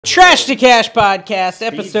Trash to Cash Podcast,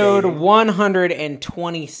 episode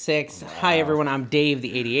 126. Wow. Hi, everyone. I'm Dave,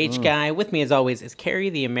 the ADH guy. With me, as always, is Carrie,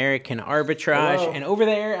 the American Arbitrage. Hello. And over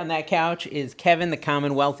there on that couch is Kevin, the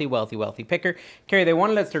common wealthy picker. Carrie, they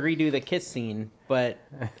wanted us to redo the kiss scene, but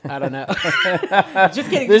I don't know. Just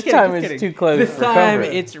kidding. This time it's too close. This time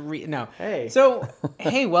it's no. Hey. So,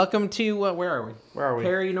 hey, welcome to where are we? Where are we?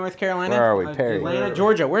 Perry, North Carolina. Where are we? Perry. Atlanta,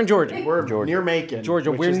 Georgia. We're in Georgia. We're near Macon, Georgia.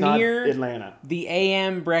 Which We're is near not Atlanta. The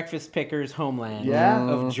AM Breakfast Pickers homeland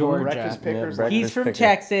of Georgia. Breakfast Pickers. Yeah, He's from Picker.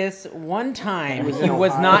 Texas. One time He was he in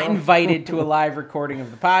was Ohio. not invited to a live recording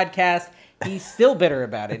of the podcast. He's still bitter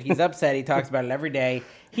about it. He's upset. He talks about it every day.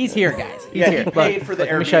 He's here, guys. He's here. He paid for the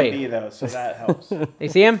let me show you. Airbnb, though, so that helps. You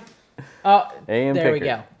see him? Oh, AM there we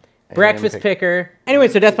Picker. go. Breakfast picker. Anyway,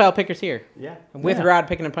 so Death Pile Picker's here. Yeah. With Rod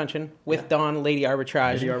picking and punching. With Dawn, Lady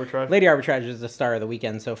Arbitrage. Lady Arbitrage is the star of the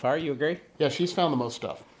weekend so far. You agree? Yeah, she's found the most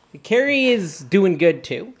stuff. Carrie is doing good,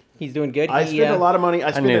 too. He's doing good. I spent a lot of money.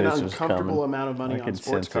 I spent an this was uncomfortable coming. amount of money I on could sports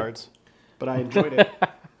sense it. cards, but I enjoyed it.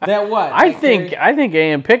 That what? I think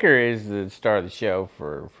AM Picker is the star of the show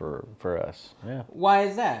for us. Yeah. Why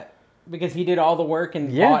is that? Because he did all the work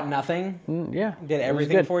and Yeah. bought nothing? Yeah. Did It was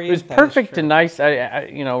everything good. for you? It was That is perfect true. and nice. I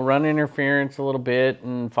run interference a little bit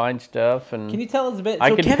and find stuff and Can you tell us a bit? I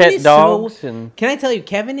So can Kevin pet is dogs so, and Can I tell you,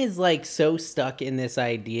 Kevin is like so stuck in this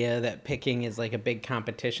idea that picking is like a big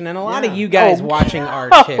competition, and a lot of you guys watching are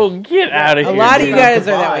too. Oh, get out of A here. lot of you dude. guys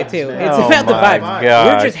are that way vibes, too. man. It's Oh about the my vibes.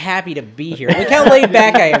 gosh. We're just happy to be here. Look how laid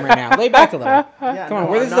back I am right now. Lay back a little. Yeah, Come on,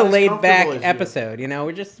 no, this I'm is a not as laid back comfortable as you. episode. You know,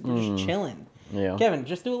 we're just chilling. Yeah. Kevin,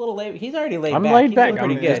 just do a little laid. He's already laid I'm back. laid He's back. doing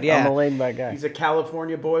pretty I'm good. just- Yeah. I'm a laid back guy. He's a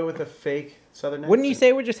California boy with a fake Southern accent. Wouldn't you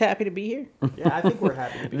say we're just happy to be here? Yeah, I think we're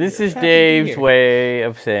happy to be This here. is Happy to be Dave's here. way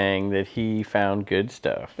of saying that he found good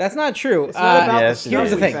stuff. That's not true. It's not about yes, the it stuff is. Here's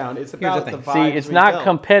the we thing. found. It's Here's about the the thing. vibes See, it's we not felt.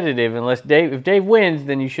 competitive unless if Dave wins,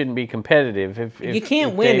 then you shouldn't be competitive. If You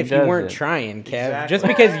can't if win Dave if you does weren't it. trying, Kev. Exactly. Just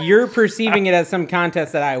because you're perceiving it as some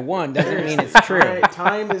contest that I won doesn't mean it's true.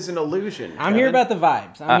 Time is an illusion. I'm here Kevin. about the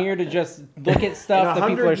vibes. I'm here to just look at stuff In that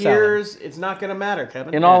people are 100 selling. years, it's not going to matter,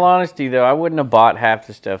 Kevin. In all honesty, though, I wouldn't have bought half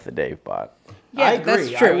the stuff that Dave bought. Yeah, I agree.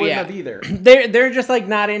 that's true. I wouldn't yeah. have either. They're just like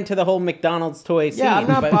not into the whole McDonald's toy scene. Yeah, I'm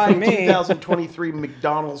not but buying for me, 2023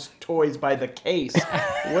 McDonald's toys by the case.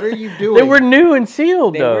 What are you doing? They were new and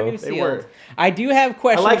sealed, they though. were new They sealed. were. I do have I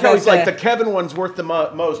questions. like how about he's like, the Kevin one's worth the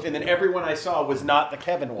most, and then everyone I saw was not the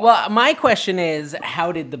Kevin one. Well, my question is,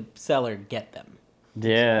 how did the seller get them?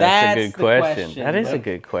 Yeah, That's that's a good the question. question. That is a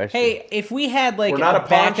good question. Hey, if we had like we're not a pawn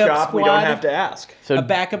backup shop. squad, We don't have to ask. so a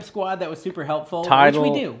backup squad that was super helpful, Title-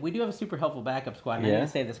 which we do. We do have a super helpful backup squad, and I Yeah. need to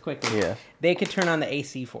say this quickly. Yeah. They could turn on the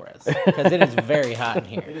AC for us, because it is very hot in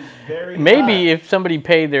here. It is very maybe hot. if somebody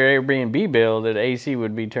paid their Airbnb bill, that AC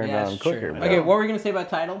would be turned Yeah, on that's quicker. true. but- Okay, what were we going to say about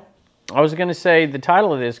title? I was going to say the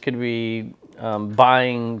title of this could be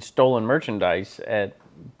buying stolen merchandise at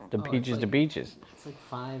the Peaches to Beaches. It's like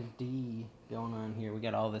 5D going on here. We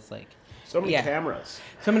got all this like... So many Yeah. cameras.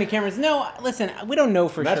 So many cameras. No, listen, we don't know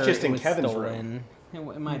for That's sure just it in was Kevin's stolen.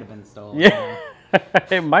 It might have been stolen. Yeah,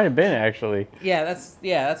 it might have been actually. Yeah, that's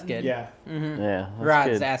good. Yeah. Yeah, that's Rod's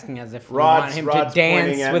good. asking as if we Rod's- want him Rod's to dance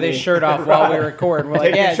pointing at with his me. shirt off while we record. We're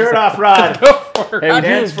like, Take yeah, your shirt just off, Rod. go for it. Hey, Rod.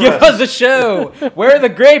 dance for Give us. us a show. Where are the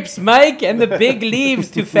grapes, Mike, and the big leaves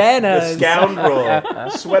to fan The us? scoundrel.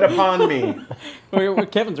 Sweat upon me.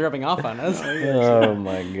 Kevin's rubbing off on us. Oh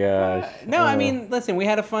my gosh. No, I mean, listen, we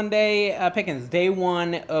had a fun day picking. It's day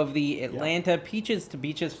one of the Atlanta Peaches to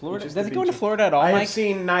Beaches, Florida. Peaches Does to it go into Beaches. Florida at all, I Mike? have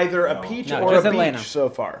seen neither a peach No, or just a Atlanta. beach so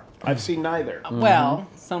far. I've seen neither. Well,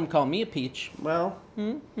 some call me a peach. Well,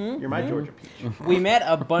 you're my Georgia peach. We met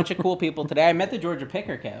a bunch of cool people today. I met the Georgia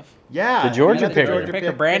Picker, Kev. Yeah. The Georgia you met the Picker. Georgia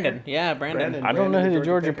Picker, Brandon. Yeah, Brandon. I don't know who the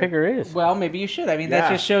Georgia Picker is. Well, maybe you should. I mean, Yeah. that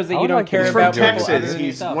just shows that I you would don't like to care be He's about from people other Texas. than He's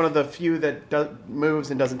yourself. one of the few that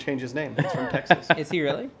moves and doesn't change his name. He's from Texas. Is he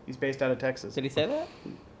really? He's based out of Texas. Did he say that?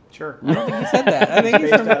 Sure. I don't think he said that. I think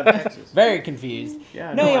he's Based from out of Texas. very confused.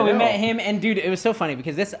 Yeah, No, no, yeah, I we know. met him, and dude, it was so funny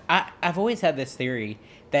because I've always had this theory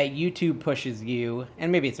that YouTube pushes you,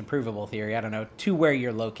 and maybe it's a provable theory, I don't know, to where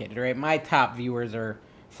you're located, right? My top viewers are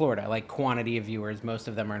Florida, like quantity of viewers, most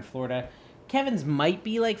of them are in Florida. Kevin's might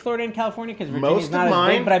be like Florida and California because Virginia's Most of not as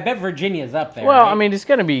mine- big, but I bet Virginia's up there. Well, right? I mean, it's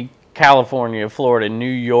going to be California, Florida, New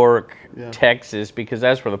York, Yeah. Texas, because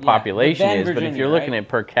that's where the Yeah, population but then is. But if Virginia, you're looking right? at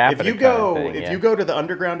per capita, If you kind go, of thing, if yeah. you go to the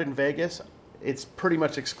underground in Vegas, it's pretty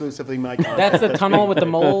much exclusively my content. that's the tunnel with the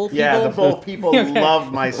mole people? Yeah, the mole people Okay.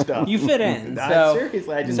 love my stuff. You fit in. I- So,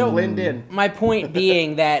 seriously, I just blend in. My point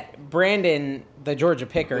being that Brandon, the Georgia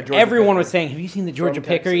Picker, The Georgia everyone Picker. was saying, have you seen the Georgia From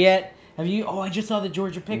Picker Texas. yet? Have you? Oh, I just saw the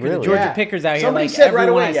Georgia Picker. The Really? Georgia Yeah. Picker's out here. Somebody like said right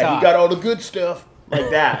everyone away, I saw. yeah, he got all the good stuff. like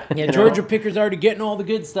that. Yeah, you know? Georgia Picker's already getting all the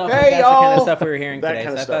good stuff. Hey, Like, that's the kind y'all! of stuff we were hearing That today.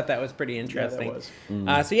 kind So of I thought stuff. that was pretty interesting. Yeah,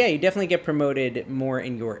 that was. So yeah, you definitely get promoted more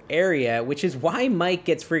in your area, which is why Mike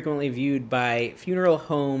gets frequently viewed by funeral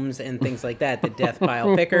homes and things like that. The death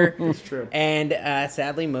pile picker. It's true. And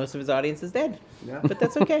sadly, most of his audience is dead. Yeah. But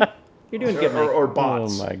that's okay. You're doing good, Mike. Or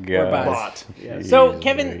bots. Oh my Or god. bots. Bot. Yes. So, Jeez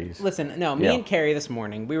Kevin, Louise. listen, no, me Yeah. and Carrie this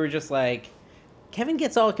morning, we were just like, Kevin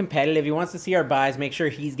gets all competitive. He wants to see our buys, make sure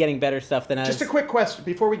he's getting better stuff than us. Just a quick question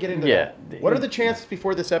before we get into Yeah. that. What are the chances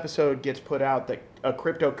before this episode gets put out that a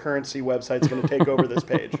cryptocurrency website's going to take over this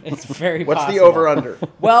page? It's very What's possible. the over-under?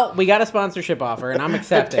 Well, we got a sponsorship offer, and I'm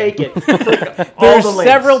accepting. Take it. Click all There's the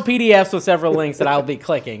links. several PDFs with several links that I'll be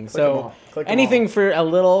clicking. them So all. Click them anything all. for a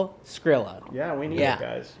little Skrilla. Yeah, we need Yeah. it,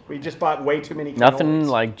 guys. We just bought way too many Nothing cannolis.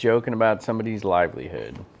 like joking about somebody's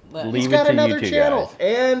livelihood. He's Leave He's it got to another you two channel. guys.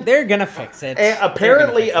 And They're gonna fix it.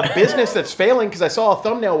 apparently a business that's failing because I saw a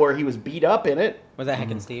thumbnail where he was beat up in it. Was that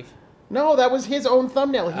Heckin' Steve? No, that was his own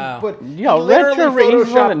thumbnail. He Oh. put Yo, he literally Retro Ray's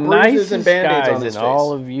one of the photoshopped bruises nicest and band-aids guys on his in face.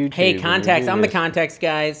 all of YouTube. Hey, when you context. do I'm the this. context,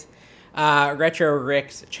 guys. Retro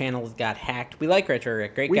Rick's channels got hacked. We like Retro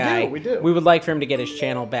Rick. Great We guy. do, we do. We would like for him to get his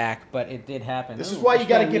channel back, but it did happen. This is Ooh, why you let's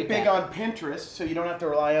got to go get meet big that. on Pinterest so you don't have to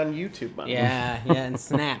rely on YouTube money. Yeah, and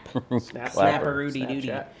Snap. Snap, Snapperooty doody.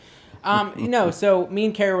 Snapchat. So me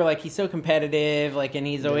and Kara were like, he's so competitive, like, and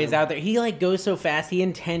he's always out there. He like goes so fast. He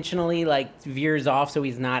intentionally like veers off so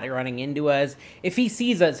he's not running into us. If he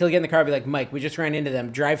sees us, he'll get in the car and be like, Mike, we just ran into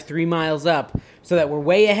them. Drive 3 miles up so that we're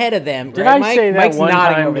way ahead of them. Did right, I Mike? say that Mike's one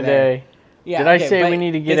nodding time over today? there. Yeah, Did I okay, say but we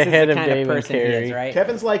need to get this is ahead the of kind Dave and person he Carrie? is, right?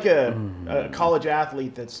 Kevin's like a college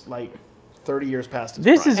athlete that's like 30 years past his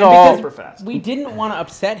This prime. is And all- super fast. We didn't want to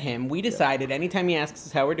upset him. We decided anytime he asks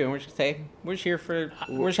us how we're doing, we're just gonna say we're just here for.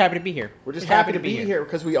 We're just happy to be here. We're just happy to be here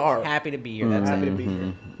because we are. Happy to be here. That's Happy it. to be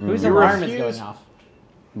here. Whose You alarm is refuse- going off?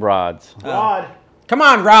 Rods. Rod, Come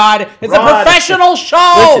on, Rod. It's Rod. a professional show.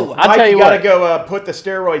 Listen, I'll Mike, tell you gotta what. go put the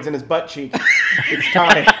steroids in his butt cheek. It's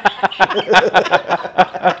time.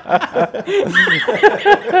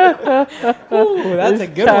 Ooh, that's a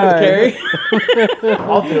good time. one, Carrie.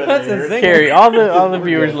 I'll do it That's a later. zinger. Carrie, all the We're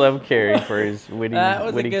viewers good. love Carrie for his witty, That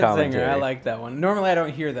was a witty good commentary. zinger. I like that one. Normally I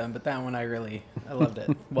don't hear them, but that one I loved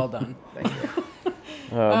it. Well done. Thank you.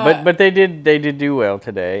 But they did do well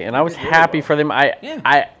today, and I was did really happy well. for them.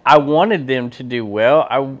 Yeah. I wanted them to do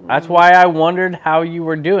well. That's why I wondered how you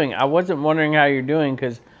were doing. I wasn't wondering how you're doing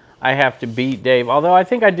because I have to beat Dave. Although I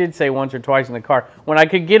think I did say once or twice in the car when I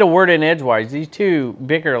could get a word in edgewise. These two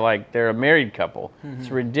bicker like they're a married couple. It's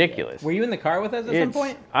ridiculous. Were you in the car with us at some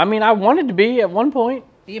point? I mean, I wanted to be at one point.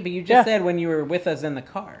 Yeah, but you just Yeah. said when you were with us in the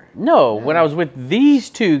car. No, when I was with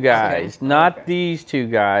these two guys, Okay. not Okay. these two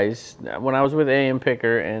guys. When I was with A.M.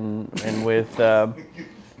 Picker and with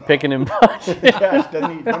Picking and Punch. Yeah,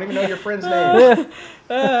 don't even know your friend's name.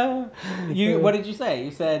 What did you say?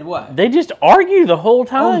 You said what? They just argue the whole Oh,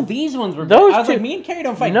 time. these ones were. Those I was two- like, me and Carrie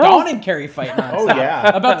don't fight. No. Dawn and Carrie fight nonstop. Oh,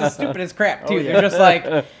 yeah. About the stupidest crap too. Oh, yeah. They're just like,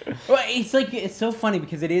 well, it's so funny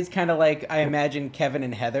because it is kind of like I imagine Kevin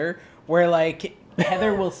and Heather, where like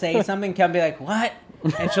Heather will say something, Kevin will be like, what?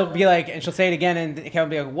 And she'll be like, and she'll say it again, and Kevin will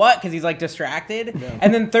be like, what? Because he's like distracted.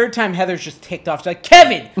 And then third time, Heather's just ticked off. She's like,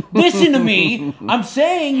 Kevin, listen to me. I'm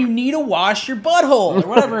saying you need to wash your butthole or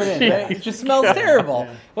whatever it is. Right? It just smells terrible.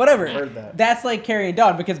 Yeah. Whatever. Heard that. That's like Carrie and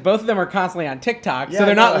Dawn because both of them are constantly on TikTok, so Yeah,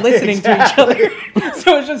 they're not no, listening to each exactly. other.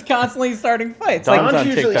 So it's just constantly starting fights. Dawn's Like, on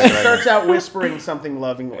Usually TikTok she right starts out whispering something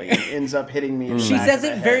lovingly and ends up hitting me in the she back says of the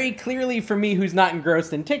it head. very clearly for me who's not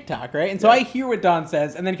engrossed in TikTok, right? And so I hear what Dawn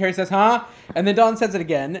says, and then Carrie says, huh? And then Dawn says it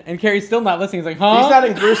again, and Carrie's still not listening. He's like, huh?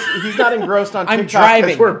 He's not engrossed on I'm TikTok driving.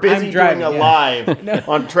 because we're busy I'm driving, doing a yeah. live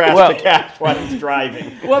on Trash Well- to Cash while he's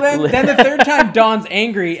driving. Well, then the third time, Dawn's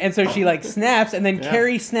angry, and so she like snaps, and then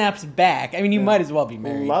Carrie snaps back. I mean, you might as well be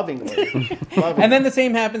married. Lovingly. And then the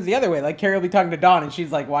same happens the other way. Like Carrie will be talking to Dawn, and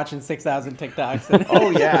she's like watching 6,000 TikToks. And Oh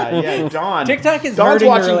yeah, Dawn. TikTok is Dawn's hurting the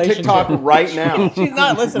watching relationship. TikTok right now. She's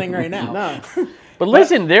not listening right now. No. But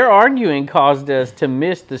listen, their arguing caused us to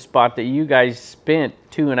miss the spot that you guys spent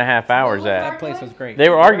 2.5 hours That at. place was great. They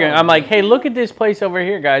were arguing. I'm like, hey, look at this place over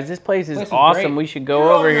here, guys. This place is Place was awesome. great. We should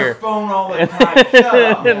go over here. phone all the time. Shut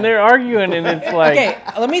up. And they're arguing, and it's like, Okay,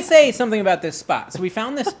 let me say something about this spot. So we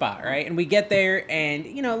found this spot, right? And we get there, and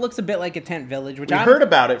you know, it looks a bit like a tent village, which We I'm heard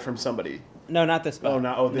about it from somebody. No, not this spot. Oh,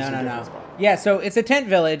 no. Oh, this is a no. different spot. Yeah, so it's a tent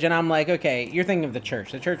village, and I'm like, okay, you're thinking of the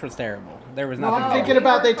church. The church was terrible. There was nothing. I'm there. thinking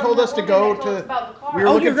about they told us to go to. We were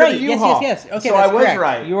Oh, looking you're for right. the Yes, U-Haul. yes. Okay, so that's I was correct.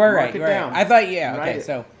 right. You are Mark right. it You are right. down. I thought, yeah. Write Okay, it.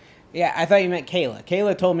 so, yeah, I thought you meant Kayla.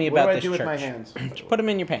 Kayla told me What about do I this do with church. my hands? Put them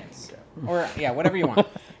in your pants. Or, yeah, whatever you want.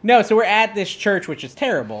 No, so we're at this church, which is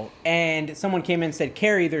terrible, and someone came in and said,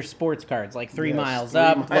 Carrie, there's sports cards, like 3 miles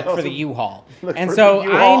up, look for the U-Haul. And so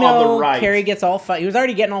I know Carrie gets all fussy. He was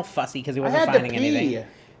already getting all fussy because he wasn't finding anything.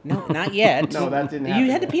 No, not yet. No, that didn't happen.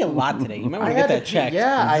 You had to pee a lot today. You might want to get that checked.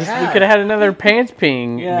 Yeah, I had. We could have had another pants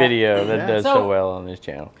peeing video that does so well on this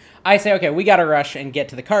channel. I say, okay, we got to rush and get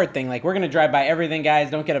to the card thing. Like, we're going to drive by everything, guys.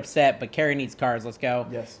 Don't get upset, but Carrie needs cards. Let's go.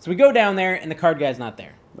 Yes. So we go down there, and the card guy's not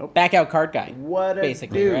there. Nope. Back out card guy. What a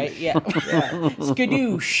basically, douche. right? Yeah.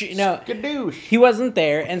 Skadoosh. No. Skadoosh. He wasn't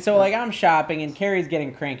there, and so like I'm shopping, and Carrie's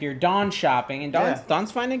getting crankier. Dawn's shopping, and Dawn's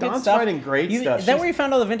finding good stuff. Dawn's finding great stuff. Is that where you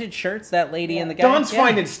found all the vintage shirts? That lady and the guy. Dawn's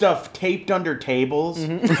finding stuff taped under tables.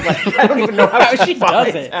 Like, I don't even know how she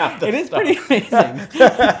does it. It is pretty amazing.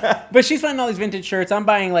 But she's finding all these vintage shirts. I'm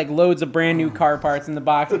buying like loads of brand new car parts in the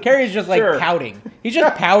box. And Carrie's just like pouting. He's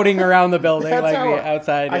just pouting around the building, like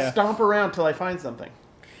outside. I stomp around till I find something.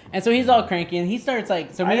 And so he's all cranky, and he starts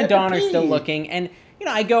like, so me and Dawn are still looking, and you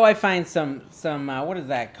know, I find some what is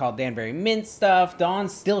that called, Danbury mint stuff.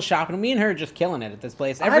 Dawn's still shopping. Me and her are just killing it at this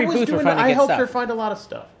place. Every booth we're finding good stuff. I helped her find a lot of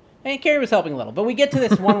stuff. And Carrie was helping a little, but we get to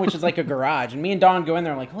this one which is like a garage, and me and Dawn go in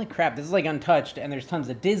there. I'm like, holy crap, this is like untouched, and there's tons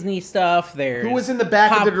of Disney stuff. There's who was in the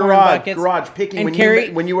back of the garage picking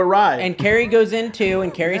when you arrived? And Carrie goes in too,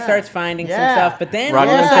 and Carrie starts finding some stuff. But then Rod,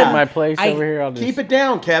 at my place over here. I'll just keep it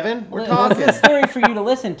down, Kevin. We're talking. This is a story for you to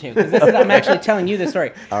listen to because I'm actually telling you the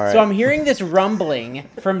story. All right. So I'm hearing this rumbling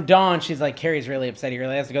from Dawn. She's like, Carrie's really upset. He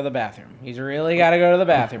really has to go to the bathroom. He's really got to go to the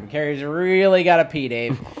bathroom. Carrie's really got to pee,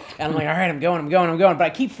 Dave. And I'm like, all right, I'm going. But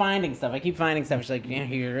I keep finding stuff. She's like, yeah,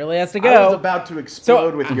 he really has to go. I was about to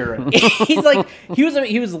explode with urine. He's like,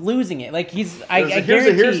 he was losing it. Like I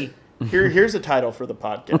guarantee. Here's a title for the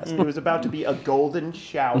podcast. It was about to be a golden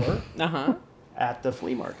shower. At the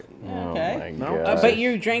flea market. Okay. Oh but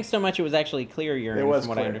you drank so much it was actually clear urine, from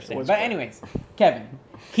what I understand. But clear. anyways, Kevin,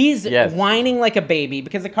 he's whining like a baby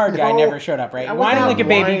because the card guy never showed up, right? Whining like a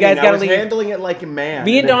baby. You guys got to leave. Handling it like a man.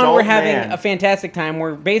 Me and Dawn were having a fantastic time.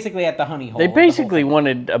 We're basically at the honey hole. They basically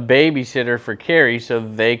wanted a babysitter for Carrie so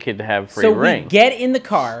they could have free reign. So we get in the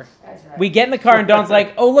car. We get in the car and Dawn's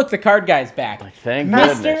like, "Oh look, the card guy's back." Like, thank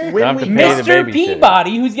goodness. Mr.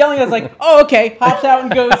 Peabody, who's yelling at us like, "Oh okay," hops out and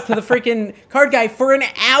goes to the freaking card guy for an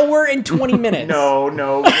hour and 20 minutes. No,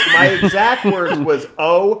 my exact words was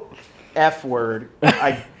 "oh, f word."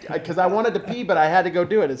 Because I wanted to pee, but I had to go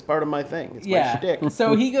do it. It's part of my thing. It's my shtick.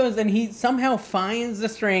 So he goes and he somehow finds the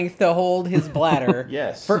strength to hold his bladder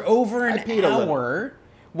for over an hour,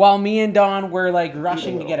 while me and Dawn were like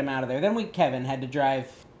rushing to get him out of there. Then Kevin had to drive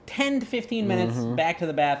 10 to 15 minutes back to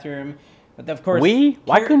the bathroom. But of course,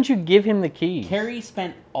 why couldn't you give him the keys? Carrie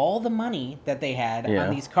spent all the money that they had on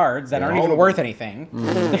these cards that aren't even worth anything.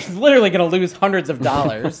 They're literally going to lose hundreds of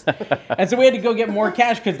dollars. And so we had to go get more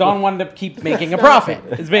cash because Dawn wanted to keep making a profit.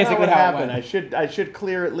 It's basically how it went. I should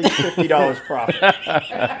clear at least $50 profit.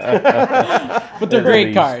 But they're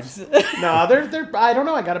great cards. No, they're. I don't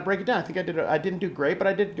know. I got to break it down. I think I didn't do great, but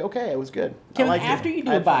I did okay. It was good. Kevin, after you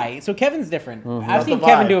do a buy, so Kevin's different. I've seen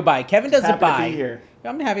Kevin do a buy. Kevin does a buy.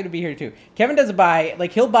 I'm happy to be here too. Kevin does a buy,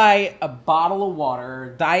 like he'll buy a bottle of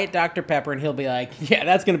water, Diet Dr. Pepper, and he'll be like, yeah,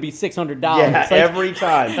 that's going to be $600. Yeah, like, every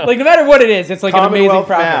time. Like no matter what it is, it's like an amazing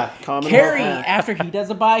profit. Commonwealth Carrie, after he does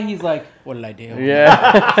a buy, he's like, what did I do?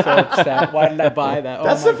 Yeah. I'm so upset. Why did I buy that?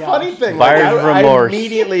 That's the funny thing. Buyer's remorse. I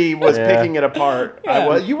immediately was picking it apart.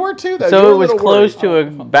 Yeah. You were too, though. So it was close to a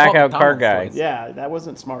back-out car guy. Yeah, that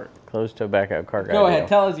wasn't smart. Close to a back-out car guy. Go ahead.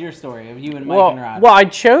 Tell us your story of you and Mike and Rod. Well, I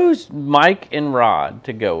chose Mike and Rod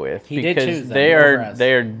to go with because they are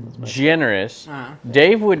generous.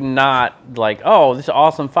 Dave would not like, oh, this is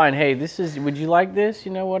awesome, fine. Hey, would you like this?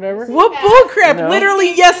 You know, whatever. What bullcrap! You know?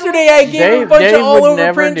 Literally yesterday, I gave him a bunch of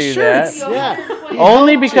all-over print shirts. Yeah.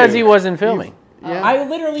 Only because he wasn't filming. I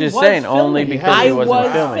literally just was saying, filming. only because he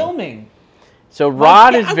wasn't filming. So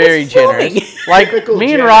Rod is very generous. Like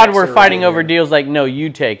me and Rod were fighting over deals like, no, you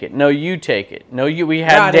take it. No, you take it. No, you. We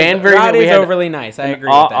had Danbury. Rod is overly nice. I agree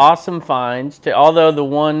with that. Awesome finds. Although the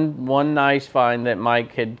one nice find that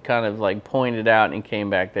Mike had kind of like pointed out and came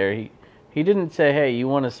back there, he didn't say, hey, you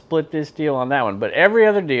want to split this deal on that one. But every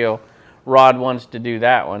other deal, Rod wants to do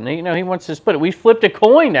that one. He wants to split it. We flipped a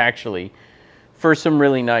coin actually for some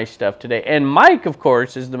really nice stuff today. And Mike, of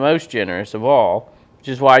course, is the most generous of all. Which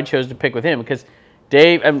is why I chose to pick with him because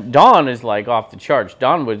Dawn is like off the charts.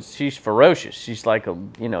 She's ferocious. She's like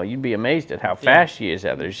you'd be amazed at how fast she is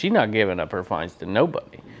out there. She's not giving up her finds to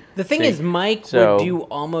nobody. The thing is, Mike would do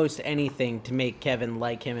almost anything to make Kevin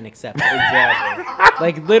like him and accept him. Exactly.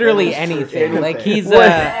 Like literally anything. Like he's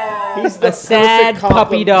He's the a sad perfect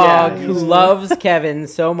puppy compliment. dog Yeah, who he's- loves Kevin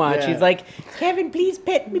so much. Yeah. He's like, Kevin, please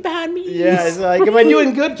pet me behind me. Yeah, it's like, am I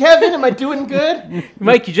doing good, Kevin? Am I doing good?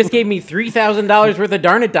 Mike, you just gave me $3,000 worth of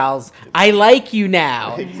Darn It dolls. I like you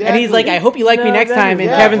now. And he's Exactly. like, I hope you like me No, next that time. is-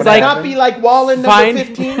 And Yeah, Kevin's can I like, not be like Wallen Fine. number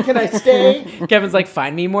 15? Can I stay? Kevin's like,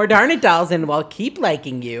 find me more Darn It dolls and we'll keep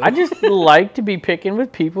liking you. I just like to be picking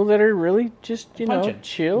with people that are really just, Punching.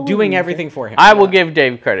 chill. Doing and- everything for him. I will give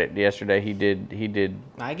Dave credit. Yesterday he did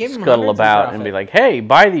I gave him scuttle hundreds in about and profit. be like, "Hey,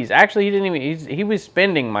 buy these." Actually, he didn't even. He was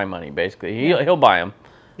spending my money basically. He'll buy them.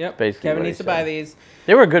 Yep. basically Kevin what he needs to said. buy these.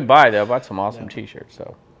 They were a good buy though. I bought some awesome T-shirts.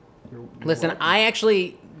 So Listen, I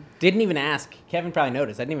actually didn't even ask. Kevin probably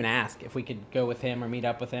noticed. I didn't even ask if we could go with him or meet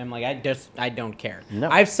up with him. Like, I don't care. No.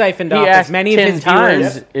 I've siphoned he off asked as many 10 of his times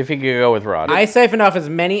viewers. if he could go with Rod. I siphoned off as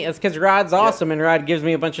many as because Rod's awesome and Rod gives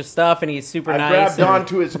me a bunch of stuff and he's super I nice. grabbed and-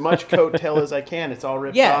 onto as much coattail as I can. It's all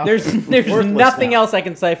ripped Yeah, off. there's Worthless nothing now. else I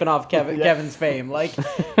can siphon off Yeah. Kevin's fame. Like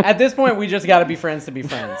at this point, we just got to be friends to be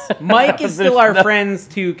friends. Mike is still our friends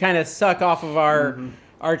to kind of suck off of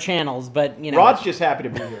our channels, but you know, Rod's just happy to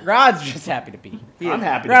be here. Rod's just happy to be. I'm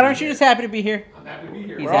happy to Rod, be aren't you here. just happy to be here? I'm happy to be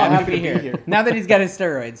here. He's We're all happy to be here. Now that he's got his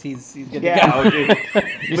steroids, he's good Yeah, to go. oh, dude.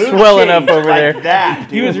 You're Mood swelling up changed over like there. That,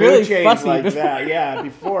 dude. He was Mood really changed fussy like before. that. Yeah,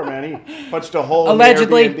 before man, he punched a hole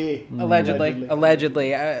Allegedly, in the Airbnb.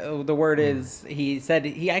 allegedly. The word is he said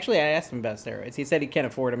I asked him about steroids. He said he can't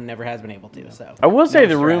afford them, never has been able to. So I will say no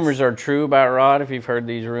the stress. rumors are true about Rod. If you've heard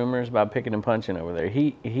these rumors about picking and punching over there,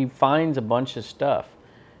 he finds a bunch of stuff.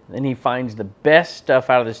 Then he finds the best stuff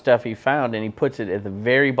out of the stuff he found, and he puts it at the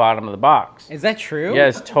very bottom of the box. Is that true? Yeah,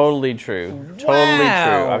 it's totally true. Totally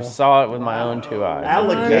Wow. true. I saw it with my own 2 eyes.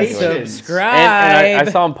 Allegations. Subscribe. And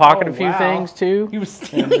I saw him pocket Oh, a few wow. things too. He was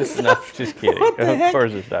And just, no, just kidding. the Of heck?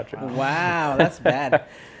 course it's not true. Wow, that's bad.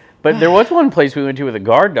 But there was one place we went to with a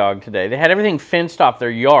guard dog today. They had everything fenced off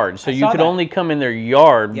their yard, so I you saw could that. only come in their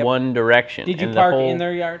yard Yep. one direction. Did you And the park whole- in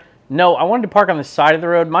their yard? No, I wanted to park on the side of the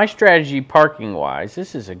road. My strategy, parking-wise,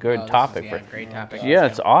 this is a good Oh, this topic. is, for great topic. Yeah,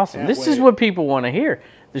 it's awesome. Can't This is wait. what people want to hear.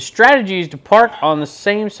 The strategy is to park on the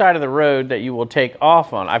same side of the road that you will take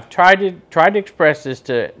off on. I've tried to express this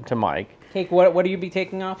to Mike. Take what do you be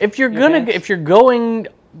taking off? If you're Your gonna pants? if you're going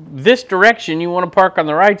this direction, you want to park on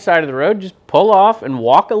the right side of the road, just pull off and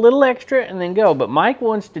walk a little extra and then go. But Mike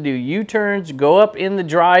wants to do U-turns, go up in the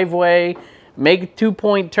driveway, make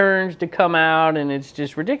 2-point turns to come out, and it's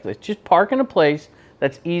just ridiculous. Just park in a place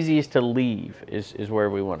that's easiest to leave is where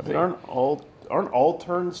we want to be. Aren't all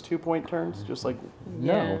turns 2-point turns? Just like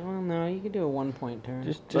Yeah, well, no, you could do a 1-point turn.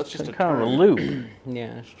 Just That's just a kind of a turn. loop.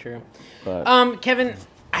 Yeah, that's true. But Kevin,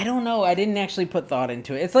 I don't know. I didn't actually put thought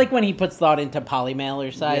into it. It's like when he puts thought into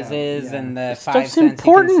polymailer sizes yeah. and the 5 stuff's cents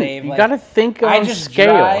important. he can save. You like, got to think I on just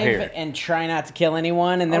scale drive here. and try not to kill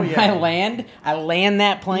anyone, and then Oh, when yeah. I land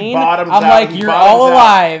that plane. bottoms I'm out, like, he you're bottoms all out.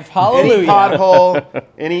 alive. any Hallelujah. pothole,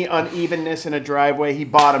 any unevenness in a driveway, he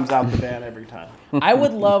bottoms out the van every time. I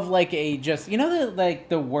would love like a just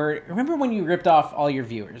the word. Remember when you ripped off all your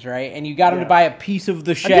viewers, right? And you got them to Yeah. buy a piece of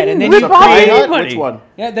the shed, didn't and then rip you off Supply hut? anybody. Which one?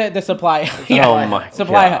 yeah, the supply. Oh my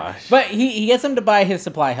supply gosh. hut. But he gets them to buy his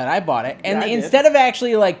supply hut. I bought it, and Yeah, I did. instead of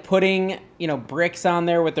actually like putting bricks on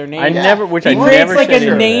there with their name, I never, which I he He creates never like said a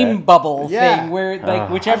that. name bubble Yeah. thing where like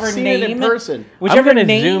Oh. whichever I've seen name it in person. whichever I'm gonna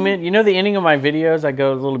name zoom in. You know the ending of my videos, I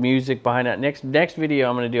go a little music behind it. Next video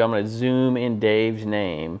I'm gonna zoom in Dave's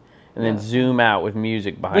name and then zoom out with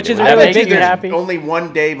music behind Which it. is Would I that really bet make you you there's happy? only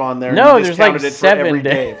one Dave on there. and No, you there's just like counted it for every 7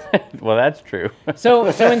 Dave. Well, that's true. So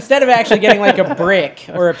instead of actually getting like a brick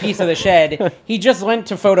or a piece of the shed, he just went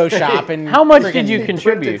to Photoshop and How much friggin- did you He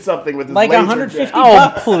contribute? printed something with his Like laser 150 jet. Oh,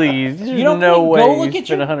 bucks. please. There's You don't no think- way go you look at spent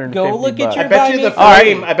your- 150 go look at bucks. your- I bet you the All right,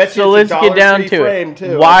 frame. I bet you So it's let's a get down $1 to frame it.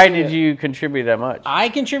 too. Why I've seen did it. you contribute that much? I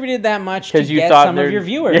contributed that much to 'Cause you get thought some of there- your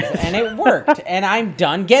viewers, Yes. and it worked. And I'm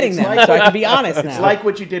done getting It's them, like- so I can be honest now. It's like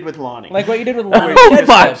what you did with Lonnie. Like what you did with Lonnie. Oh That's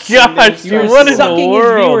my it. gosh, You're what in the sucking his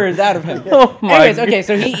world? viewers out of him. Oh my Anyways, God. okay,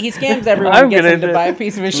 so he scams everyone I'm and gets gonna them to do- buy a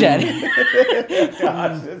piece of his shed.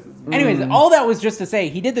 Gosh, this is- Anyways, all that was just to say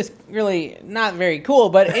he did this really not very cool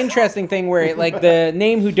but interesting thing where like the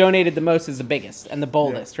name who donated the most is the biggest and the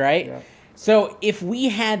boldest, right? yeah. So if we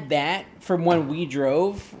had that from when we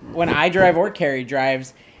drove, when I drive or Carrie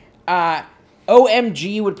drives,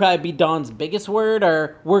 OMG would probably be Dawn's biggest word,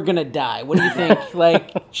 or we're gonna die. What do you think?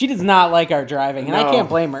 Like, she does not like our driving, and I No. can't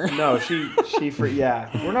blame her. No, yeah,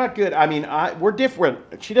 we're not good. I mean, we're different.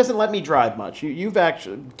 She doesn't let me drive much. You've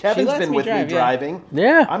actually, Kevin's lets been me with drive, me yeah. driving.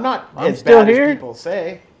 Yeah. I'm not I'm as still bad here. as people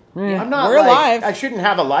say. I'm not We're alive. I shouldn't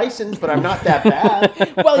have a license, but I'm not that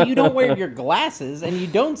bad. Well, you don't wear your glasses and you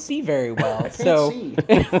don't see very well, so see.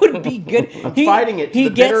 it would be good. I'm fighting it to he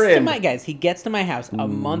the gets bitter to end. my guys. He gets to my house a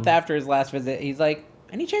month after his last visit. He's like,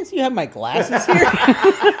 "Any chance you have my glasses here?"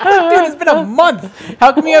 Dude, it's been a month.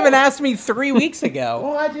 How come you haven't asked me 3 weeks ago?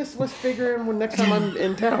 Well, I just was figuring when next time I'm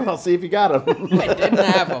in town, I'll see if you got them. I didn't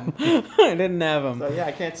have them. I didn't have them. So yeah,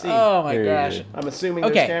 I can't see. Oh my Very gosh. good. I'm assuming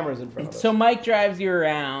Okay. there's cameras in front of us. So Mike drives you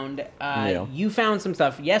around. Yeah. You found some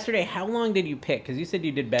stuff yesterday. How long did you pick? Because you said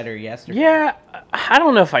you did better yesterday. Yeah, I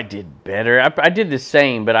don't know if I did better. I did the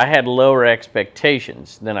same, but I had lower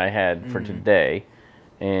expectations than I had for today.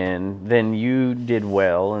 And then you did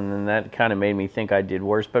well, and then that kind of made me think I did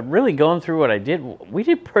worse. But really, going through what I did, we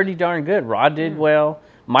did pretty darn good. Rod did well.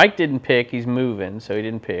 Mike didn't pick. He's moving, so he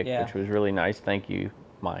didn't pick, Yeah. which was really nice. Thank you,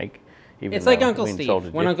 Mike. Even It's like though Uncle we Steve.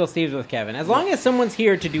 insulted When you. Uncle Steve's with Kevin. As long as someone's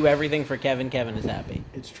here to do everything for Kevin, Kevin is happy.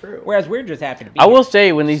 It's true. Whereas we're just happy to be I here. will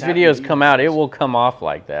say, when these Happy videos to be come with out, it us. will come off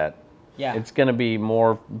like that. Yeah. It's going to be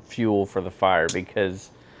more fuel for the fire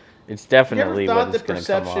because it's You ever definitely thought what the it's going to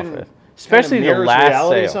come off perception with. Especially kinda the mirrors last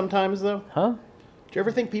reality sale. sometimes, though? Huh? Do you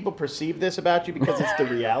ever think people perceive this about you because it's the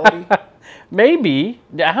reality? Maybe.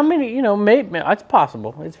 How many, maybe, it's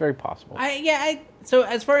possible. It's very possible. So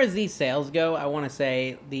as far as these sales go, I want to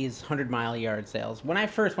say these 100-mile yard sales. When I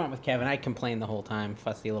first went with Kevin, I complained the whole time,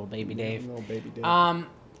 fussy little baby Dave. Little baby Dave.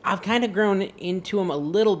 I've kind of grown into them a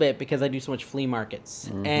little bit because I do so much flea markets.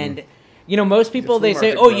 And, most people, flea they say,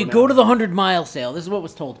 market oh, grown you now. go to the 100-mile sale. This is what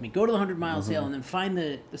was told to me. Go to the 100-mile sale and then find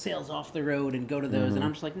the sales off the road and go to those. And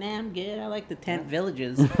I'm just like, nah, I'm good. I like the tent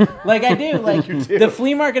villages. Like I do. Like the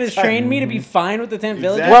flea market has trained me to be fine with the tent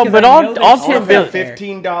villages. Well, 'cause but I all- know all there's tent stuff vill- out there.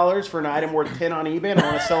 $15 for an item worth 10 on eBay, and I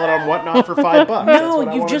want to sell it on Whatnot for $5. That's what No,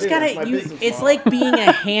 I you've wanna just do. got That's my to. business It's model. like being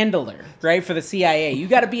a handler, right? For the CIA, you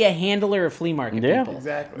got to be a handler of flea market Yeah. people.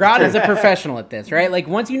 Exactly. Rod is a professional at this, right? Like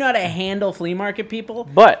once you know how to handle flea market people,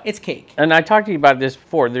 But- it's cake. And I talked to you about this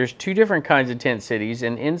before. There's two different kinds of tent cities,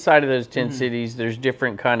 and inside of those tent Mm-hmm. cities, there's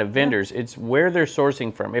different kind of vendors. It's where they're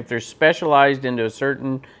sourcing from. If they're specialized into a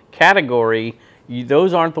certain category,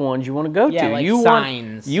 those aren't the ones you want to go Yeah, to. like you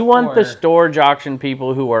signs want the or- storage auction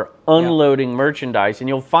people who are unloading merchandise, and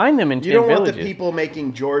you'll find them in You tent don't villages. want the people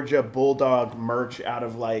making Georgia Bulldog merch out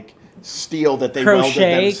of like steel that they Crochet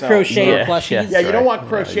welded themselves. Yeah, plushies. Yeah, you don't Right. want No,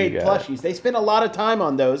 crocheted you got it. plushies. They spend a lot of time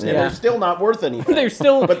on those, and Yeah. they're still not worth anything. They're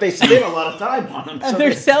still, but they spend a lot of time on them. So they're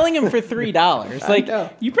they- selling them for $3. Like know.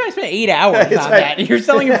 you probably spent 8 hours on It's like- that. You're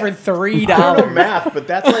selling them for $3. I don't know math, but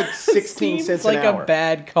that's like 16 Seems cents like an hour. a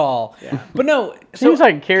bad call. But no, Seems so,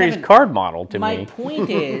 like Carrie's Kevin, card model to my me. point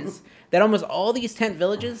is that almost all these tent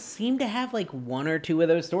villages seem to have like one or two of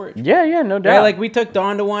those storage. Yeah, no doubt. Right, like we took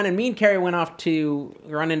Dawn to one, and me and Carrie went off to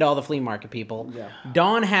run into all the flea market people. Yeah.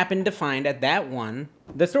 Dawn happened to find at that one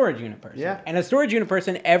the storage unit person. Yeah. And a storage unit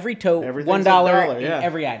person, every tote, Everything's $1 $1, in yeah.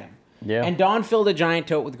 every item. Yeah. And Dawn filled a giant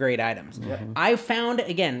tote with great items. I found,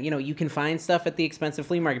 again, you can find stuff at the expensive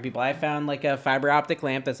flea market people. I found like a fiber optic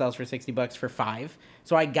lamp that sells for $60 for $5.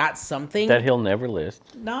 So I got something. that he'll never list.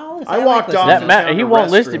 No, I walked like off That and found he a won't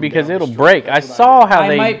list it restroom because down the it'll street. break. I That's what saw did. how I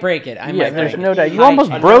they. might break it. I Yeah, might there's break no it. doubt. You High almost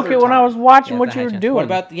chance. broke Another it when I time. was watching Yeah, what there's a you high were chance. doing. What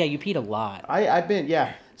about, you peed a lot. I've been,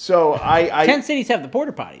 yeah. So I Tent cities have the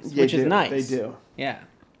porta potties, They which is do. nice. They do. Yeah.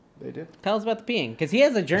 They do. Tell us about the peeing, because he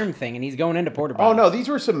has a germ thing, and he's going into porta potties. Oh no, these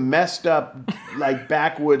were some messed up like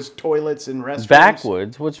backwoods toilets and restrooms.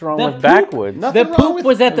 Backwoods? What's wrong The with poop- backwoods? Nothing The wrong poop with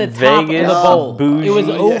was at the top of Vegas, the bowl. bougie. It was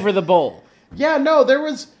Yeah. over the bowl. Yeah, no,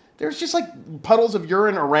 there's just like puddles of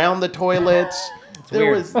urine around the toilets. There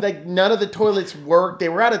weird. was like none of the toilets worked. They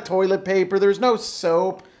were out of toilet paper. There's no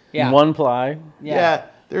soap. Yeah. One ply. Yeah.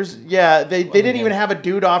 They didn't even have a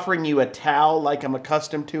dude offering you a towel like I'm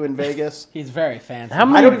accustomed to in Vegas. He's very fancy. How I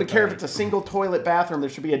many? don't even care if it's a single toilet bathroom. There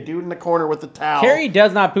should be a dude in the corner with a towel. Carrie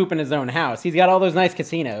does not poop in his own house. He's got all those nice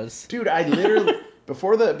casinos. Dude, I literally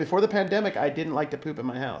before the pandemic, I didn't like to poop in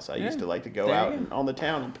my house. I used to like to go There out you on the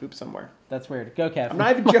town and poop somewhere. That's weird. Go, Kev. I'm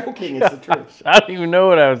not even joking. It's the truth. I don't even know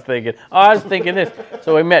what I was thinking. Oh, I was thinking this.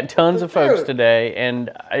 So we met tons of folks truth. today, and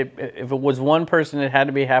if it was one person, it had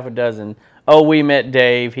to be half a dozen. Oh, we met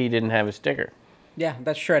Dave. He didn't have a sticker. Yeah,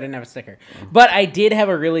 that's true. I didn't have a sticker. But I did have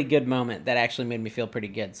a really good moment that actually made me feel pretty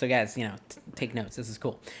good. So, guys, take notes. This is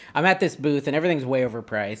cool. I'm at this booth, and everything's way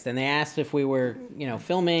overpriced. And they asked if we were,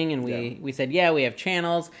 filming, and we said, yeah, we have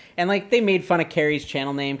channels. And, they made fun of Carrie's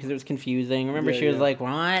channel name because it was confusing. Remember, Yeah, she was yeah. like,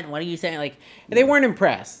 what are you saying? They weren't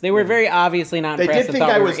impressed. They were very obviously not They impressed. did and think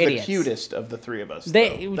thought I we was were the idiots. cutest of the three of us.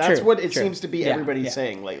 They- though. That's true, what it true. seems to be Yeah, everybody's yeah.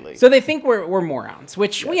 saying lately. So they think we're morons,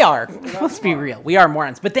 which we are. Let's be real. We are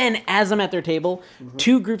morons. But then, as I'm at their table,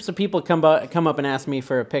 two groups of people come up and ask me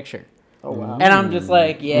for a picture. Oh wow. And I'm just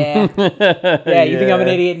like, yeah. Yeah, you think I'm an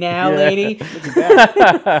idiot now, lady?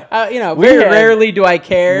 Very rarely do I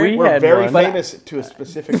care. We're had very one. famous to a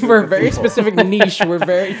specific group For a of very people. specific niche, we're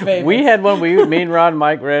very famous. We had one. Me and Rod and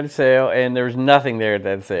Mike were at a sale, and there was nothing there at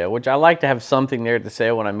that sale. Which I like to have something there at the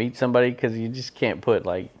sale when I meet somebody, because you just can't put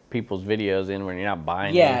like people's videos in when you're not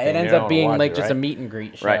buying. Yeah, anything. it They ends don't up wanna being watch like it, just right? a meet and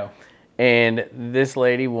greet show. Right. And this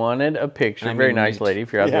lady wanted a picture. I Very mean, nice lady.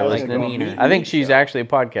 If you're out Yeah, there like listening, going I think she's actually a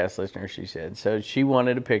podcast listener. She said so. She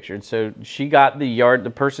wanted a picture, and so she got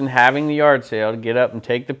the person having the yard sale to get up and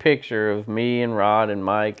take the picture of me and Rod and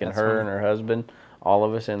Mike and That's her funny. and her husband, all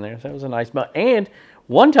of us in there. So it was a nice moment. And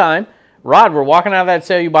one time, Rod, we're walking out of that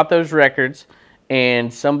sale. You bought those records,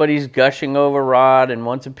 and somebody's gushing over Rod and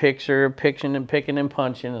wants a picture, picking and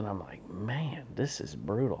punching, and I'm like, man, this is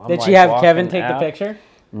brutal. I'm Did like she have walking Kevin take out. the picture?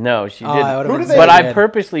 No, she Oh, didn't. that would've Who been do so they- But I good.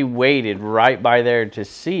 purposely waited right by there to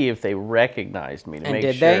see if they recognized me to And make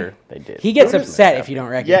did sure they did. He gets Who does- upset if you don't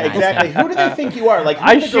recognize Yeah, exactly. him. Who do they think you are? Like who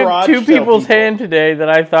I the shook garage two sale people's people? hand today that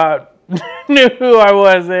I thought knew who I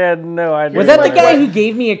was. They had no idea. Was that the Like, guy what? who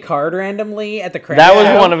gave me a card randomly at the credit? That was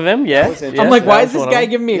Yeah. one of them. Yes. was interesting. Yes, I'm like, that why was is this one of guy them.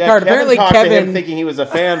 giving me a Yeah, card? Apparently, talked to him Kevin. thinking he was a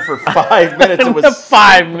fan for 5 minutes. It was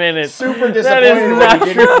 5 minutes. super That disappointed is when not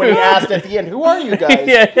he, didn't, when he true. asked at the end, "Who are you guys?"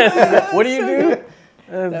 Yeah. What do you do?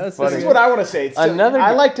 was This is what I want to say. So, Another-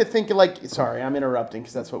 I like to think like. Sorry, I'm interrupting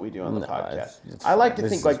because that's what we do on the No, podcast. it's I like fine. to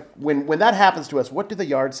think This like when that happens to us, what do the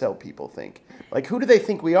yard sale people think? Like, who do they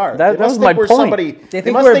think we are? That They must was think my we're point. somebody. They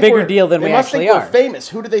think must we're a bigger deal than they we must actually think are. We're famous.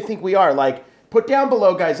 Who do they think we are? Like, put down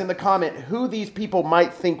below, guys, in the comment who these people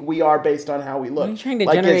might think we are based on how we look. Why are you trying to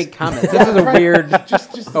Like, generate is- comments? This is a weird,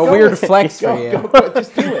 just a go weird with it. flex Go- for you. go-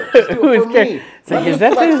 just do it. Just do Who it is for Kev- me. It's like, Let me is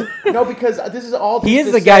that flex it. No, because this is all. He just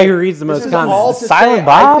is to the guy say- who reads the most this is comments. all to Silent say,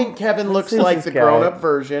 Bob? I think Kevin looks Who's like this the guy? grown-up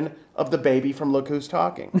version of the baby from Look Who's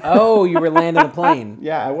Talking. Oh, you were landing a plane.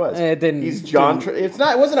 Yeah, I was. It didn't- He's John. It's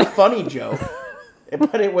not. It wasn't a funny joke,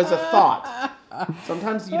 but it was a thought.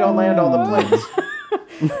 Sometimes you don't land all the planes.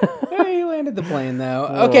 Hey, you landed the plane though.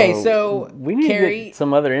 Okay, so We need to Carrie, get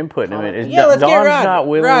some other input in a minute. Is Yeah, let's get Dawn's Rod. not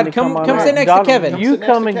willing Rod, to come on. sit next to Dawn, Kevin. You Come sit next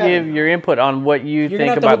come to and Kevin. give your input on what you you're think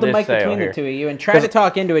gonna have to about hold the this mic sale between here. the two of you and try to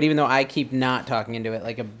talk into it, even though I keep not talking into it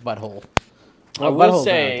like a butthole. I Oh, will butthole's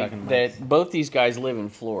say not talking to that both these guys live in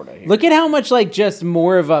Florida. Here. Look at how much like just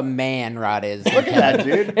more of a man Rod is. Look at that,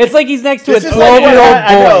 dude. It's like he's next to This a is like 12-year-old what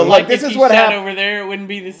I know, boy. like, this if is you what sat hap- over there, it wouldn't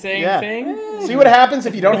be the same Yeah. thing. See what happens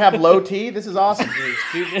if you don't have low T? This is awesome.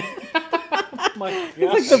 Dude. My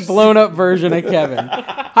It's like the blown up version of Kevin.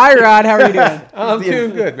 Hi Rod, how are you doing? I'm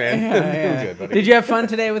doing good, man. Yeah. Doing good, buddy. Did you have fun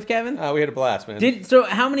today with Kevin? We had a blast, man. So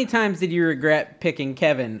how many times did you regret picking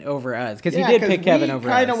Kevin over us? Because Yeah, you did 'cause pick Kevin we over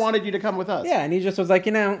kind us. of wanted you to come with us. Yeah, and he just was like,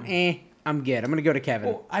 I'm good. I'm gonna go to Kevin.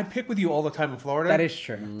 Well, I pick with you all the time in Florida. That is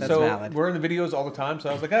true. That's so valid. we're in the videos all the time,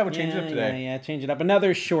 so I was like, I would change it up today. Yeah, change it up.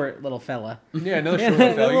 Another short little fella. Yeah, another Yeah, short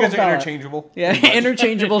little fella. You little guys are fella. interchangeable. Yeah,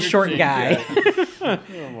 interchangeable short guy. Oh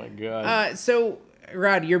my god. So,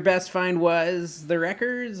 Rod, your best find was the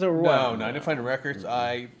records or what? No, I didn't find the records.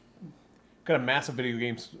 I got a massive video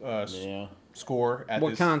games Yeah. score at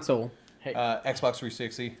What this console? Xbox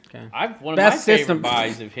 360. I've one of Best my system. favorite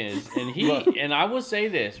buys of his, and I will say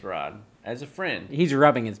this, Rod, as a friend. He's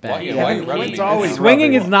rubbing his back. Why you Kevin, rubbing it's me? always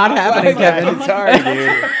Swinging rubbing. is not happening, Kevin. Sorry,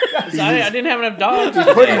 dude. I didn't have enough dollars.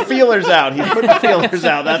 Putting feelers out. He's putting feelers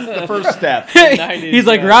out. That's the first step. He's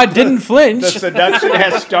like, Rod didn't flinch. The seduction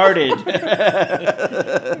has started.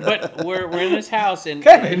 But we're in this house, and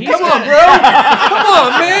Kevin, come on, bro. Come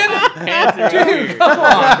on, man. Dude, Come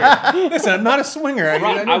on. Listen, I'm not a swinger. I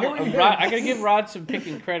gotta give Rod some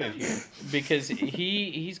picking credit here because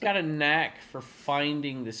he's got a knack for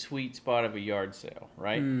finding the sweet spot of a yard sale,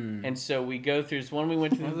 right? And so we go through this one. We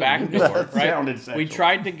went to the back door, That right? sounded sexual. We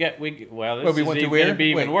tried to get this Well, we is went through going to where? be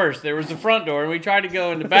even Wait. worse. There was the front door, and we tried to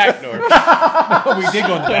go in the back door. We did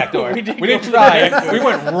go in the back door. We We, did go didn't in the try back it. We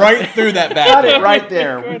went right through that back Got door. it right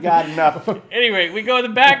there. We got enough. Anyway, we go in the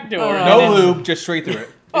back door. and No it's- lube, just straight through it.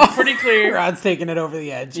 It's pretty clear. Rod's taking it over the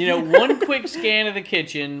edge. You know, one quick scan of the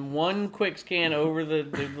kitchen, one quick scan over the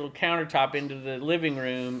little countertop into the living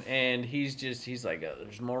room, and he's like, oh,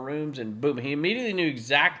 there's more rooms, and boom, he immediately knew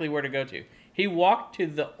exactly where to go to. He walked to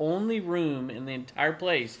the only room in the entire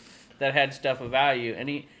place that had stuff of value, and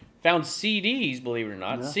he found CDs, believe it or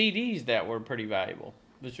not, CDs that were pretty valuable.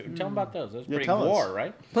 Tell them about those. Those Yeah, pretty tell us. gore,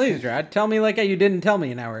 right? Please, Rod, tell me like you didn't tell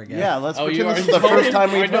me an hour ago. Yeah, let's Oh, pretend you this is already the told first me?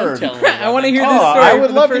 time Or we've don't heard. tell them about I want to that. hear Oh, this story. I for would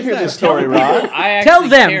the love to first hear time. this story, Rod. I actually Tell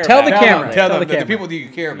them. care Tell the about camera. it. Tell Tell them the the camera. people that you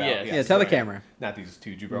care about. Yes. Yes, Yeah, tell the right. camera. Not these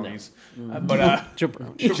two jabronis.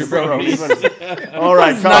 Jabroni. All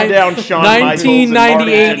right, calm down, Shawn Michaels and Marty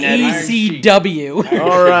 1998 Jannetty. ECW.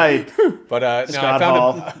 All right. But no, Scott I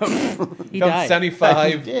Hall. He found died.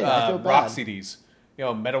 75 He did. I feel rock bad. CDs.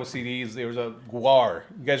 Metal CDs. There was a Guar.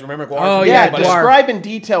 You guys remember Guar? Oh, Yeah, Guar. describe in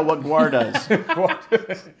detail what Guar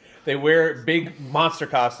does. They wear big monster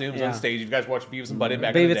costumes Yeah. on stage. You guys watch Beavis and Butthead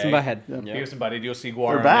back in the Beavis day. and Butthead. Beavis and Butthead. You'll see Guar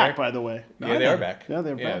They're on back, there. by the way. Yeah, they are back. Yeah,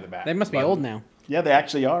 they're back. They're back. They must be But- old now. Yeah, they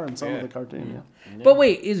actually are in some Yeah. of the cartoon. Yeah. But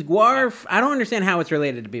wait, is Guar? I don't understand how it's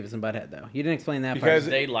related to Beavis and Butthead, though. You didn't explain that Because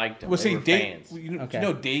part. They liked them. Well, They see, were Dave. fans. Okay. You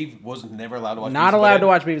know, Dave was never allowed to watch. Not Beavis and allowed Butthead? to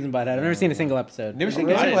watch Beavis and Butthead. I've never seen a single episode. Never seen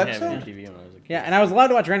I a single didn't have episode. MTV when I was a kid. Yeah, and I was allowed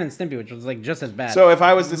to watch Ren and Stimpy, which was like just as bad. So if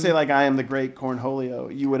I was to say like I am the great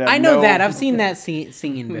Cornholio, you would have. I know no... that. I've seen that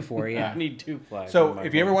scene before. Yeah. I need 2 flags. So on my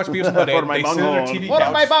if you ever phone. watch Beavis and For Butthead, my they sit on their bunghole. TV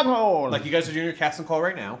What my couch, bunghole? like you guys are doing your casting call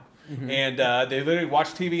right now, and they literally watch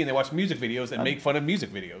TV and they watch music videos and make fun of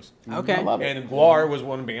music videos. Okay. I love it. And Guar was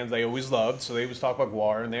one of the bands I always loved, so they always talk about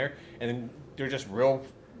Guar in there, and then they're just real.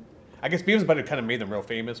 I guess Beavis and Butthead kind of made them real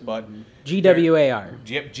famous, but GWAR.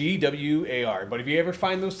 GWAR. But if you ever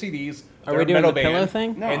find those CDs, Are they're we a doing metal the pillow band,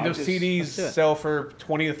 thing? No, and I those just- CDs let's do it. sell for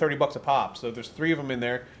 $20 to $30 a pop. So there's 3 of them in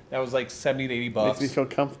there. That was like $70 to $80. Makes me feel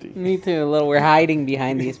comfy. Me too. We're hiding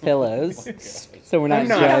behind these pillows, so we're not I'm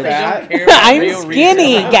not judged. fat. Care about I'm real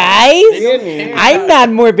skinny, reasons. guys. Skinny. I'm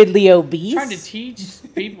not morbidly obese. Trying to teach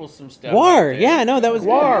people some stuff. War. like that. Yeah, no, that was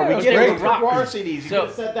Guar, that we was get great. it for Guar CDs. You So, could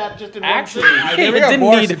have said that just in actually, one I CD. never It got didn't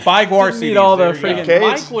Guar, need- buy Guar didn't CDs. need all the There you go. freaking- Okay.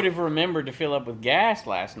 Mike would have remembered to fill up with gas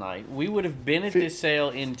last night. We would have been at this sale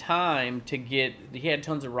in time to get. He had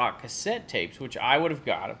tons of rock cassette tapes, which I would have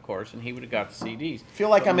got, of course, and he would have got the CDs. I feel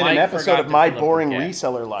like But I'm in an Mike episode forgot of to My fill up with Boring gas.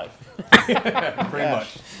 Reseller Life. Pretty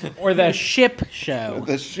much. or the ship show.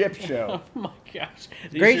 The ship show. Oh my gosh!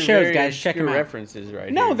 These Great are shows, very guys. Check 'em obscure out. references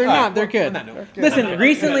right No, here. they're All not. right, They're well, good. on that note. Listen,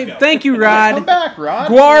 recently, Let's go. thank you, Come Rod. back, Rod.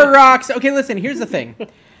 Guar rocks. Okay, listen, here's the thing.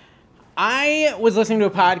 I was listening to a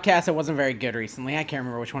podcast that wasn't very good recently. I can't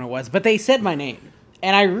remember which one it was, but they said my name.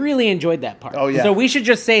 And I really enjoyed that part. Oh, yeah. So we should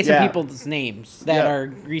just say some Yeah. people's names that Yeah. are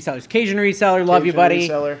resellers. Cajun Reseller, love you, Cajun buddy.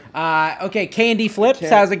 Reseller. Okay, Candy Flips,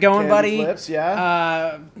 how's it going, Candy buddy? Flips,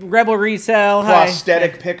 yeah. Rebel Resell, hi.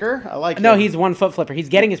 Prosthetic picker. I like No, him. he's 1 foot flipper. He's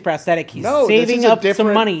getting his prosthetic. He's No, this saving is a up some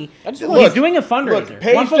different- money. Look, He's doing a fundraiser. Look,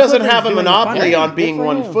 Paige 1 foot doesn't flipper have is a doing monopoly fundraiser. on being Good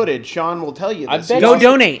for him. one-footed. Sean will tell you I this. bet Go you-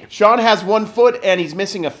 donate. Sean has 1 foot and he's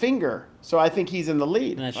missing a finger, so I think he's in the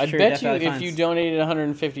lead. That's I true, bet Death you Valley if Funds. you donated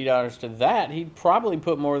 $150 to that, he'd probably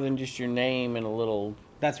put more than just your name and a little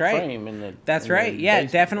That's right. frame in the. That's in the right. Yeah,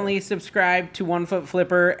 basement. definitely subscribe to 1 Foot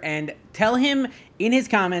Flipper and tell him in his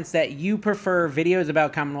comments that you prefer videos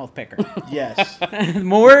about Commonwealth Picker. Yes. The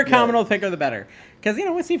more Commonwealth Picker, the better. Because,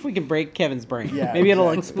 we'll see if we can break Kevin's brain. Yeah, Maybe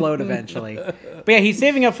it'll exactly. explode eventually. But yeah, he's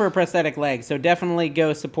saving up for a prosthetic leg, so definitely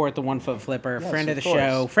go support the 1 Foot Flipper. Yes, Friend of the of course.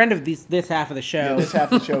 show. Friend of this half of the show. This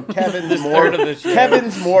half of the show, Kevin's third of the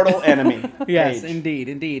show. mortal enemy. Yes, Paige.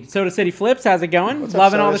 indeed. Soda City Flips, how's it going? What's up,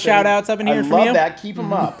 Loving all Soda the City? shout outs up in here I from love you. that. Keep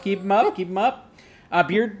them up. Keep them up. Keep them up.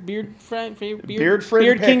 Beard Beard friend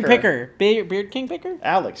King picker. Picker. Beard King Picker?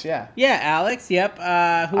 Alex, yeah. Yeah, Alex. Yep.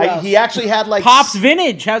 Who else? He actually had like Pops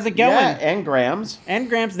Vintage. How's it going? Yeah, and Grams. And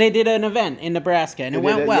Gramps, they did an event in Nebraska, and They it did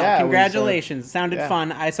went it, well. yeah, it was, Congratulations. Sounded yeah.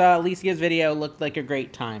 fun. I saw Alicia's video. Looked like a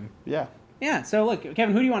great time. Yeah. Yeah, so look,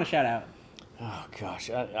 Kevin, who do you want to shout out? Oh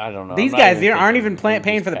gosh, I don't know. These I'm not guys they aren't thinking. even I'm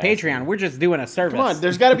paying just for the passing. Patreon. We're just doing a service. Come on,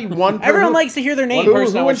 there's got to be one. Everyone likes to hear their name. Who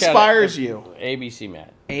person I wanna shout out. inspires you? ABC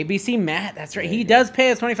Matt. ABC Matt, that's right. He does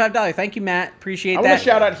pay us $25. Thank you, Matt. Appreciate I that. want to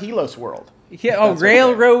shout out Helos World. Yeah, oh, That's okay.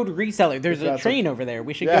 Railroad Reseller. There's If a that's train over there.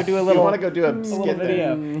 We should Yeah, go do a you little. want to go do a little skit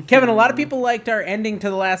there. video. Kevin, a lot of people liked our ending to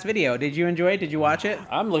the last video. Did you enjoy it? Did you watch it?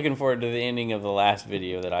 I'm looking forward to the ending of the last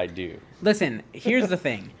video that I do. Listen, here's the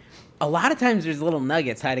thing. A lot of times there's little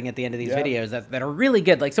nuggets hiding at the end of these Yeah. videos that are really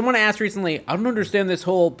good. Like someone asked recently, I don't understand this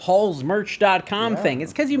whole paulsmerch.com Yeah, thing.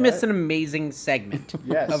 It's because you missed right. an amazing segment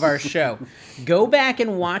Yes. of our show. Go back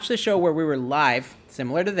and watch the show where we were live,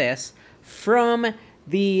 similar to this, from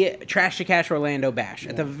the Trash to Cash Orlando Bash.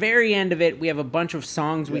 At the very end of it, we have a bunch of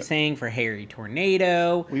songs we Yep. sang for Harry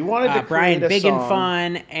Tornado, We wanted to Brian create a Big and song.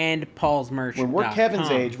 Fun, and Paul's Merch. When we're Kevin's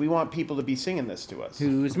age, we want people to be singing this to us.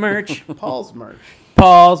 Who's merch? Paul's merch.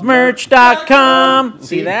 paulsmerch.com. See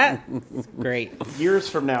See? that? Great. Years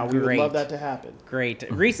from now, we would Great. love that to happen. Great.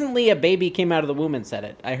 Recently, a baby came out of the womb and said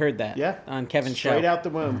it. I heard that. Yeah. On Kevin's show. Straight out the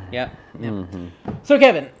womb. Yep. Yep. So,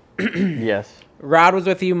 Kevin, Yes. Rod was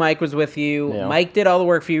with you. Mike was with you. Yeah. Mike did all the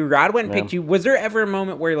work for you. Rod went and Yeah. picked you. Was there ever a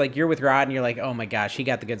moment where like you're with Rod and you're like, oh my gosh, he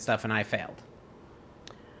got the good stuff and I failed?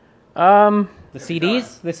 The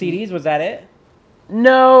CDs, was that it?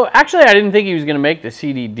 No, actually, I didn't think he was going to make the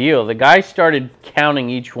CD deal. The guy started counting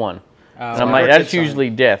each one. And I'm like, never that's did usually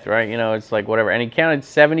death, right? You know, it's like whatever. And he counted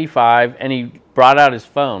 75, and he brought out his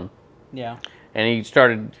phone. Yeah. And he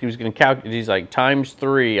was going to calculate. He's like, times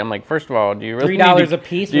 3. I'm like, first of all, do you really $3 a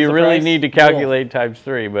piece Do you was the really price? need to calculate times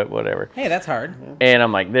 3? But whatever. Hey, that's hard. And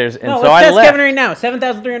I'm like, and No, so let's I test left. Kevin right now.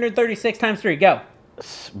 7,336 times 3. Go.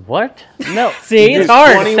 What? No. See, it's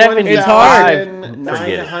hard. It's hard.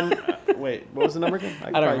 21,900. Wait, what was the number again?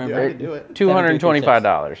 I don't remember. I could do it.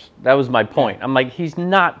 $225. That was my point. I'm like, he's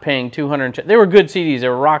not paying $200. They were good CDs. They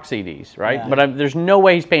were rock CDs, right? Yeah. But there's no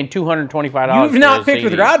way he's paying $225. You've for not those picked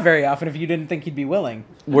with CDs. Rod very often if you didn't think he'd be willing.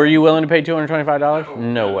 Were you willing to pay $225?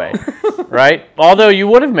 No way. Right? Although you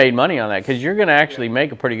would have made money on that because you're going to actually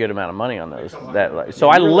make a pretty good amount of money on those. So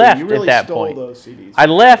I left You really at that stole point. those CDs. I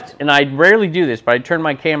left, and I rarely do this, but I turned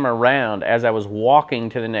my camera around as I was walking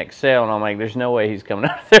to the next sale, and I'm like, "There's no way he's coming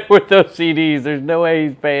out there with those CDs. There's no way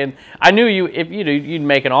he's paying." I knew you'd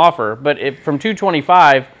make an offer, but from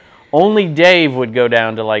 $225, only Dave would go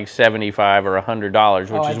down to like $75 or $100,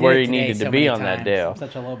 which is where he needed to be on that deal.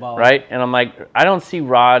 Such a low ball. Right? And I'm like, I don't see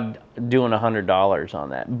Rod doing $100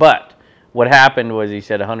 on that. But what happened was he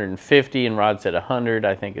said 150 and Rod said 100,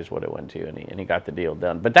 I think is what it went to, and he got the deal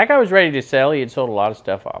done. But that guy was ready to sell. He had sold a lot of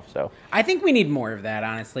stuff off. So I think we need more of that,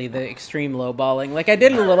 honestly, the extreme lowballing. Like I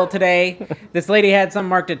did a little today. This lady had some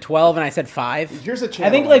marked at 12 and I said 5. Here's a channel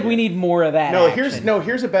I think like idea. we need more of that. No, action.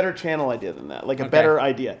 here's a better channel idea than that. Like a better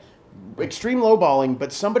idea. Extreme lowballing,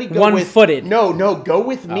 but somebody go One-footed. go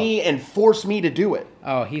with me and force me to do it.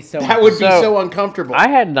 Oh, he's so That would be So, so uncomfortable. I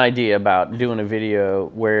had an idea about doing a video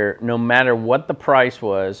where no matter what the price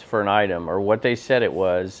was for an item or what they said it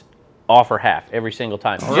was, offer half every single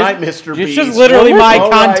time. All right, Mr. Beast. just literally my All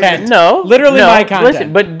right. content. No, Literally no, my content.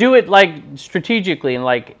 Listen, but do it like strategically and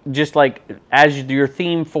like just like as your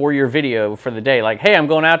theme for your video for the day. Like, hey, I'm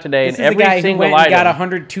going out today, This and is the every guy who single went and item.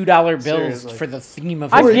 got $102 bills Seriously. for the theme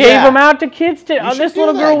of I his gave Yeah. them out to kids. You should This do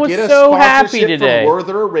little that. girl was Get a so happy sponsorship today. From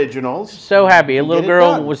Werther Originals. So happy. A and little get it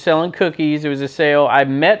girl done. was selling cookies. It was a sale. I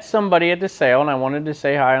met somebody at the sale, and I wanted to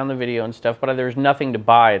say hi on the video and stuff, but there was nothing to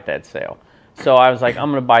buy at that sale. So I was like,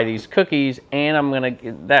 I'm going to buy these cookies, and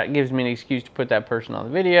that gives me an excuse to put that person on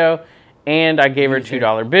the video. And I gave her a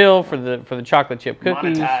 $2 bill for the chocolate chip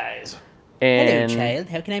cookies. Monetize. And child.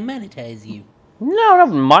 How can I monetize you?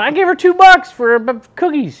 no, I gave her $2 for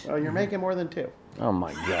cookies. Oh, you're making more than 2. Oh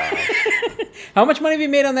my gosh. How much money have you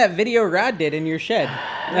made on that video Rod did in your shed?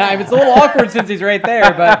 Nah, it's a little awkward since he's right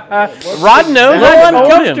there, but Rod knows. a I little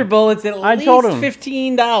told him. uncomfortable. It's at I least told him.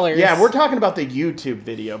 $15. Yeah, we're talking about the YouTube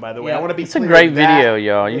video, by the way. Yeah. I want to be It's a clear great that video,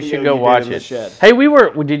 y'all. You video should go did watch in the it. shed. Hey,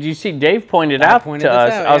 did you see Dave pointed out pointed to this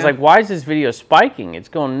us? out, I was yeah. like, why is this video spiking? It's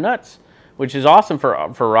going nuts, which is awesome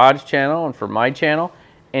for Rod's channel and for my channel.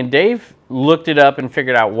 And Dave looked it up and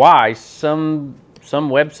figured out why some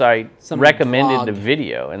website recommended blog. the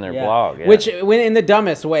video in their Yeah. blog. Yeah. Which, in the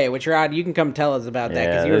dumbest way, which Rod, you can come tell us about that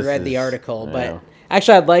because Yeah, you this read the is- article. yeah. But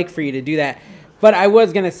actually, I'd like for you to do that. But I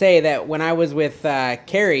was going to say that when I was with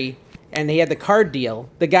Carrie and he had the card deal,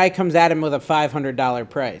 the guy comes at him with a $500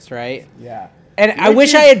 price, right? Yeah. And I Which wish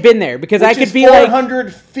is- I had been there because I Which could is be like,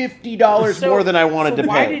 $450 more than I wanted to pay.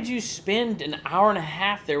 Why did you spend an hour and a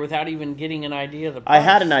half there without even getting an idea of the I price?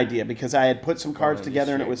 had an idea because I had put some cards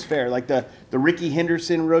together and it was fair. Like the Ricky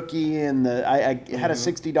Henderson rookie and I had a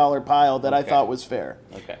 $60 pile that I thought was fair.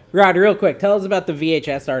 Okay. Rod, real quick, tell us about the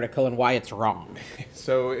VHS article and why it's wrong.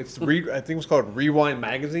 So it's I think it was called Rewind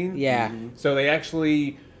Magazine. Yeah. So they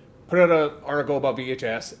actually put out an article about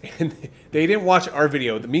VHS, and they didn't watch our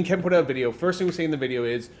video. Me and Kevin put out a video. First thing we say in the video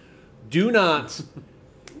is, do not.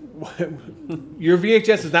 Your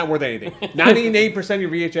VHS is not worth anything. 98% of your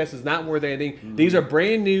VHS is not worth anything. These are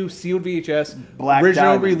brand new sealed VHS, Black original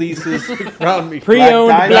Diamond. releases from Pre-owned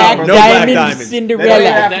Black Black Diamond. No Black Diamond Diamonds. They Cinderella. don't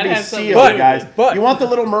even have That to be has some- sealed, but- guys. but- You want the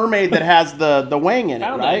little mermaid that has the wing in it,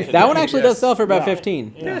 Found right? that. That one actually does Yes. sell for about Yeah.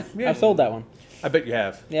 15. Yeah. I've sold that one. I bet you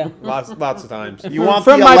have. Yeah. Lots of times. You want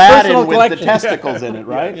From the my personal Aladdin with the collection. testicles in it,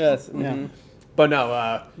 right? Yes. mhm. But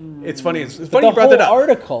no, it's funny. It's But funny the you brought whole that up.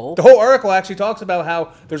 article. The whole article actually talks about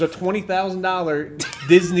how there's a $20,000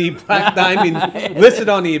 Disney Black Diamond listed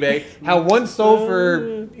on eBay. How one sold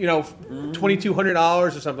for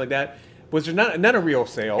 $2,200 or something like that. Was there not a real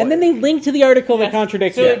sale? And then they link to the article that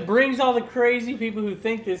contradicts So it. it brings all the crazy people who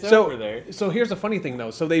think this so over there. so here's the funny thing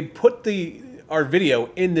though. So they put our video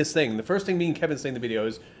in this thing. The first thing me and Kevin say in the video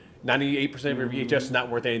is, 98% of your VHS is not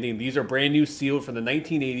worth anything. These are brand new, sealed from the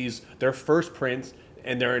 1980s. They're first prints,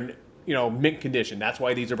 and they're in mint condition. That's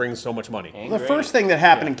why these are bringing so much money. The first thing that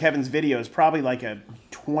happened in Kevin's video is probably like a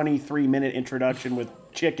 23-minute introduction with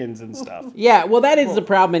chickens and stuff. Yeah, well, that is the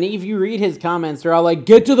problem. And if you read his comments, they're all like,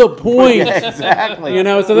 "Get to the point." Yeah, exactly. So we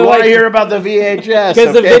they're want like, to hear about the VHS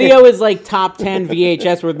because the video is like top 10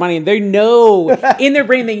 VHS worth money, and they know in their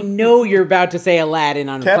brain they know you're about to say Aladdin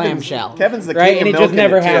on a clamshell. Kevin's the right, king and of it just milking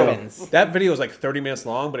never it, too. happens. That video was like 30 minutes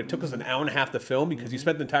long, but it took us an hour and a half to film because he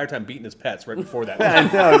spent the entire time beating his pets right before that. I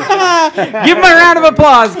know. Give him a round of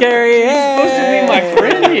applause, Carrie. Supposed to be my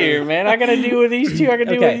friend here, man. I got to deal with these two. I got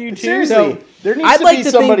to deal with you too. Seriously, there needs I'd to like be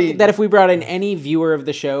to somebody think that if we brought in any viewer of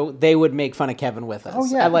the show, they would make fun of Kevin with us. Oh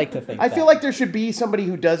yeah, I like to think. I feel like there should be somebody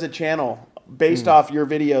who does a channel based off your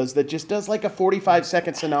videos that just does like a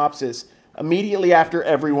 45-second synopsis immediately after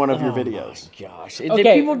every one of your videos. Gosh,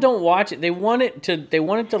 Okay. people don't watch it. They want it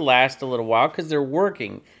to last a little while because they're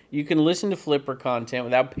working. You can listen to Flipper content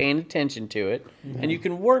without paying attention to it, and you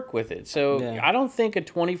can work with it. So Yeah. I don't think a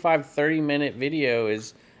 25, 30-minute video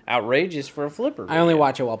is outrageous for a Flipper video. I only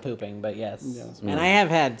watch it while pooping, but yes. And I have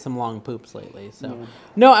had some long poops lately. So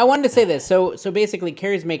no, I wanted to say this. So basically,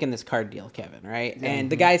 Carrie's making this card deal, Kevin, right? And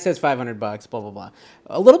the guy says $500, blah blah blah.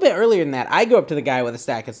 A little bit earlier than that, I go up to the guy with a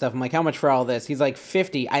stack of stuff. I'm like, "How much for all this?" He's like,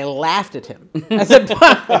 $50. I laughed at him. I said,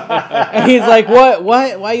 and he's like, "What?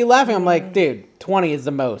 Why are you laughing?" I'm like, "Dude, 20 is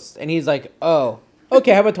the most." And he's like, "Oh,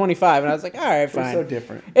 okay, how about 25?" And I was like, "All right, fine." So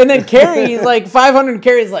different. And then Carrie's like 500. And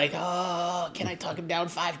Carrie's like, "Oh, can I talk him down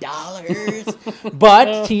 $5?"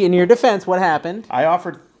 But in your defense, what happened? I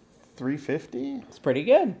offered $350. It's pretty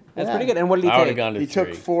good. That's Yeah. pretty good. And what did he I would have take? gone to He three.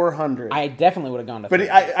 took $400. I definitely would have gone to. But three.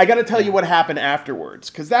 I got to tell you what happened afterwards,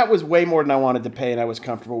 because that was way more than I wanted to pay and I was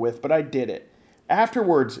comfortable with, but I did it.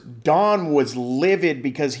 Afterwards, Dawn was livid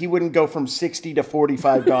because he wouldn't go from $60 to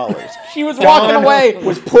 $45. She was walking away.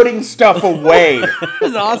 Was putting stuff away. It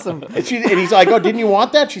was awesome. And he's like, "Oh, didn't you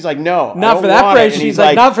want that?" She's like, "No, I Not don't for that want it." price. And She's he's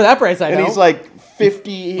like, "Not for that price." I know. And he's like,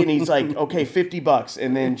 50, and he's like, "Okay, $50."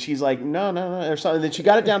 And then she's like, no, or something. And then she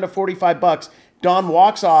got it down to $45. Dawn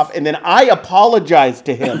walks off, and then I apologized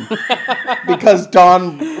to him because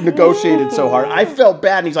Dawn negotiated so hard. I felt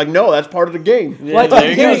bad, and he's like, "No, that's part of the game." Yeah, Like, there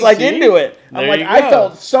you he was go. like See? into it. I'm There like, you I go.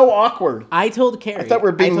 felt so awkward. I told Carrie. I thought we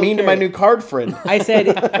were being told mean to my Carrie. new card friend. I said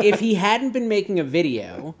if he hadn't been making a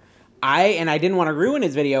video, I didn't want to ruin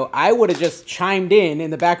his video, I would have just chimed in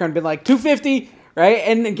the background and been like, $250, right?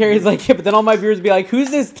 And then Carrie's like, "Yeah," but then all my viewers would be like, "Who's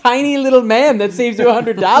this tiny little man that saves you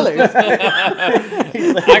 $100?"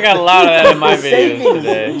 I got a lot of that in my videos Savings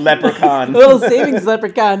today. leprechaun. A little savings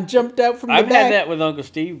leprechaun jumped out from the I've back. had that with Uncle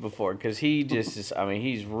Steve before because he just is, I mean,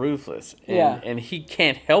 he's ruthless. And, Yeah. and he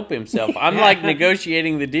can't help himself. I'm like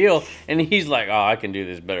negotiating the deal, and he's like, "Oh, I can do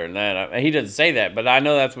this better than that." He doesn't say that, but I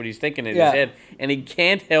know that's what he's thinking in Yeah. his head. And he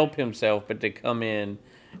can't help himself but to come in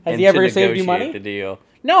Has and he ever to saved you negotiate money? the deal.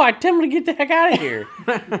 No, I tell him to get the heck out of here.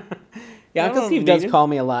 Yeah, I Uncle don't Steve need does him. call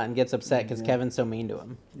me a lot and gets upset because Kevin's so mean to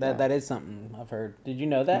him. That is something I've heard. Did you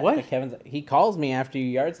know that? What? That he calls me after you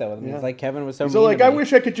yard sale with me. It's like Kevin was so He's mean like, to "I me.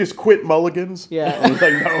 wish I could just quit Mulligans." Yeah. And he's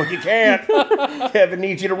like, "No, you can't. Kevin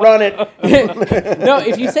needs you to run it." No,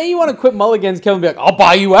 if you say you want to quit Mulligans, Kevin will be like, "I'll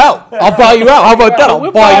buy you out. I'll buy you out. How about that? I'll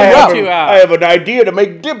We'll buy buy you you out." out. I have an idea to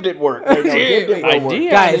make Dibdit work. I know, Dibdit will work.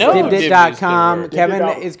 Idea? Guys, No, Dibdit.com. Dibdit Kevin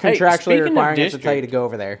Dibdit. is Hey, contractually speaking of requiring us to district- tell you to go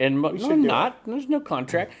over there. And no, should do not. There's no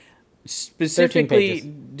contract. Specifically, pages.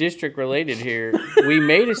 district related here. We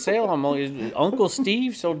made a sale on Uncle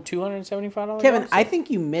Steve sold $275. Kevin, also. I think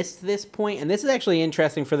you missed this point, and this is actually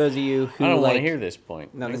interesting for those of you who I don't want like. to hear this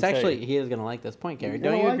point. No, I this can tell actually you. he is gonna like this point, Gary. He's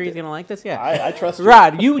Don't gonna you like agree it. he's gonna like this? Yeah. I trust you.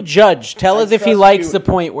 Rod, you judge. Tell us if he trust likes you the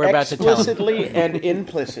point we're about to tell him. explicitly and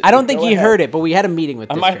implicitly. I don't think Go he ahead. heard it, but we had a meeting with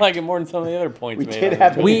I district. might like it more than some of the other points. We made did on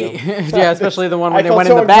have the We, video. yeah, especially the one I when they felt went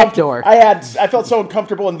so in the back uncomfort- door. I felt so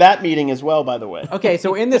uncomfortable in that meeting as well. By the way. Okay,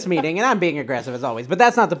 so we're in this meeting, and I'm being aggressive as always, but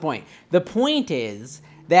that's not the point. The point is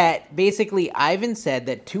that basically Ivan said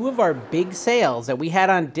that two of our big sales that we had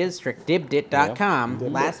on District, Dibdit.com,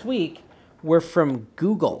 last week were from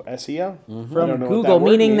Google. SEO From Google,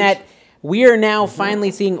 meaning that we are now finally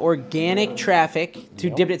seeing organic traffic to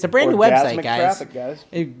Dibdit. It's a brand new website, Orgasmic guys. traffic, guys.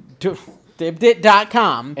 To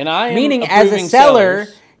Dibdit.com. And I am meaning as a approving seller,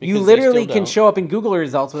 sellers you because they literally still can don't. show up in Google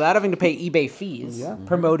results without having to pay eBay fees,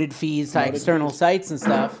 promoted fees to external sites and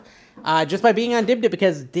stuff. Just by being on Dibdit,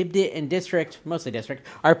 because Dibdit and District, mostly District,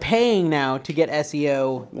 are paying now to get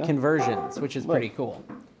SEO conversions, which is pretty cool.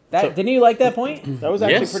 Didn't you like that point? That was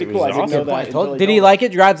actually Yes, pretty it cool. was I didn't know awesome. that. until Did he told like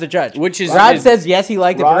it? Rod's the judge. Which is- Rod is- says yes, he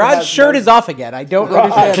liked it. Rod But Rod's has shirt no- is off again. I don't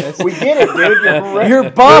understand this. We get it, dude. You're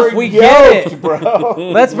buff. We get it,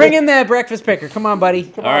 bro. Let's bring in that breakfast picker. Come on, buddy.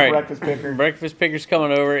 Come All on, right. breakfast picker. Breakfast picker's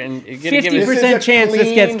coming over and you're gonna give 50% us. This is a chance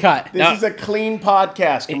this gets cut. This Now- is a clean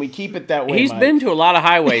podcast. Can we keep it that way? He's Mike? been to a lot of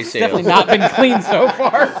highway sales. Definitely not been clean so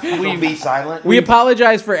far. We'll be silent. We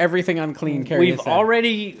apologize for everything unclean. Carrie We've has said.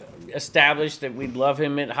 already established that we love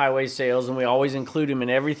him at highway sales, and we always include him in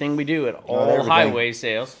everything we do at all everything. highway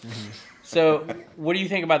sales. So, what do you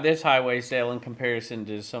think about this highway sale in comparison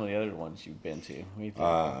to some of the other ones you've been to? What do you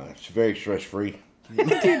think? It's very stress free.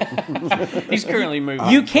 He's currently moving.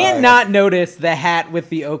 You can't not notice the hat with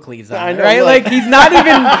the Oakleys on, I it, know, right? look. Like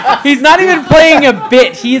he's not even playing a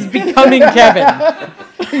bit. He is becoming Kevin.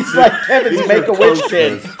 He's like Kevin's Make-A-Wish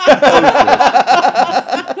kid.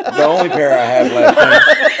 The only pair I have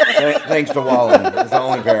left, thanks to Wallen. It's the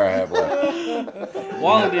only pair I have left.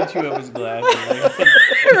 Wally did chew up his glass.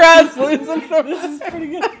 Rod's losing from This is pretty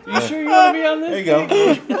good. You sure you want to be on There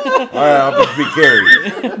this? you go. All right, I'll just be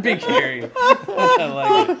carried. Big Harry. I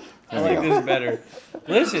like it. I like this better.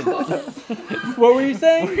 Listen, What were you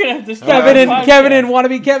saying? we're gonna have to start Kevin our and Kevin podcast. and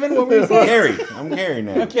wannabe Kevin. What were you saying? Carrie. I'm Carrie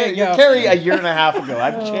now. Okay, You're go. Carrie a year and a half ago.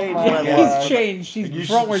 I've changed my He's life. changed. He's You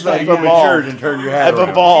frontwards. should I've have evolved. matured and turned your hat I've around.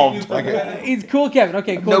 evolved. Like a- He's cool, Kevin.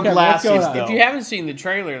 Okay, cool, No Kevin. What's going glasses, on? though. If you haven't seen the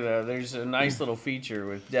trailer, though, there's a nice little feature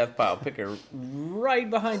with Death Pile Picker right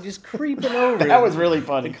behind, just creeping over. That was really the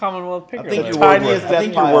funny. Commonwealth Picker. I think logo. your word Tiniest was, I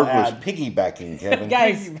think death your word pile was ad. piggybacking, Kevin.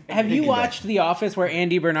 Guys, have you Piggyback. watched The Office where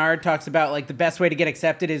Andy Bernard talks about like the best way to get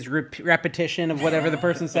accepted is repetition of whatever the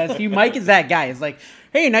person says to you? Mike is that guy. It's like,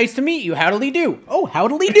 hey, nice to meet you. Howdily do? Oh,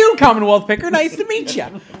 howdily do, Commonwealth Picker. Nice to meet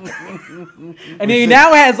you. And he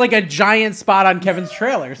now has like a giant spot on Kevin's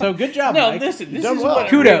trailer. So good job, No, Mike. this done is well. what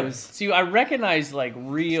Kudos. See, I recognize like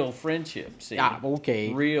real friendship. See, Ah,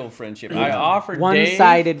 okay. real friendship. I offered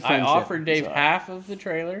One-sided Dave, friendship. I offered Dave half of the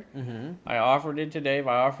trailer. I offered it to Dave.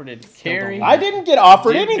 I offered it to Carrie. I didn't get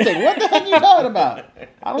offered anything. What the heck are you talking about?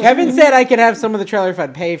 I don't Kevin said I could have some of the trailer if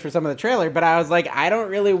I'd pay for some of the trailer, but I was like, I don't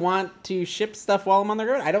really want to ship stuff while I'm on the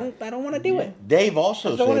road. I don't want to do it. Dave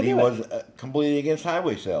also don't wanna said he do it. was completely against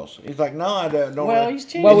highway sales. He's like, no, I don't. Well, he's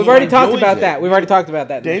changed. Well, we've already talked enjoys about it. that. We've already talked about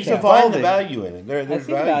that. in the Dave's show. evolved. Find the Evolving. value in it. I There's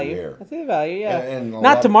see the value value. there. I see the value. Yeah. And a Not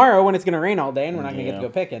lot- tomorrow when it's going to rain all day and we're not going to get to Yeah.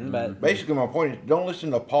 go picking. But Basically, my point is, don't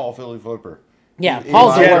listen to Paul Philly Flipper. yeah, He-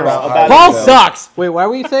 Paul's he the lied worst. about About highway Paul sales. sucks. Wait, why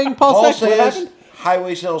were you saying Paul, Paul sucks? What says happened?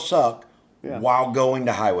 highway sales suck Yeah. while going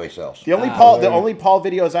to highway sales. The only Paul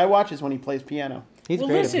videos I watch is when he plays piano. He's Well,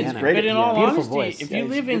 great at listen, piano. great but at in all piano. Beautiful honesty, voice. if Yeah, you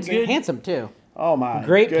he's live in good. good, Handsome too. Oh my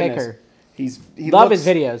Great goodness. picker. He Love looks,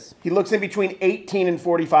 his videos. He looks in between 18 and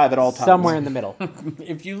 45 at all times. Somewhere in the middle.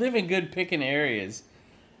 if you live in good picking areas,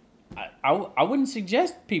 I wouldn't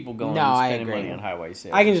suggest people going No, and I spending agree. money on highway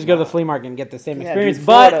sales. I can just go to the flea market and get the same Yeah, experience. dude,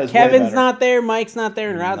 Florida But is way Kevin's better. not there, Mike's not there,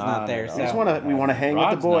 and Rod's Not not there. at all. We just So want to hang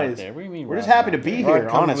Rod's with the not boys. there. What do you mean We're just Rod's happy to not be there? here,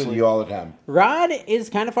 Rod comes honestly. with you all the time. Rod is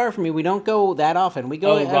kind of far from me. We don't go that often. We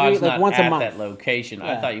go Oh, every Rod's like not once at a month. that location.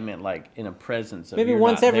 I Yeah. thought you meant like in a presence. Of Maybe you're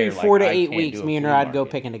once not every there, 4 to like, I 8 can't weeks, do a me and flea Rod go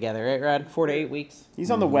market. picking together, right, Rod? 4 to 8 weeks. He's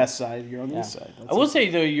on the west side. You're on the east side. I will say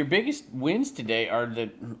though, your biggest wins today are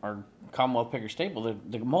Commonwealth Picker staple.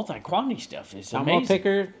 The multi-quantity stuff is Commonwealth amazing.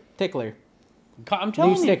 Picker Tickler. I'm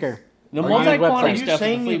telling New you, sticker. the Are you- multi-quantity Are you stuff at the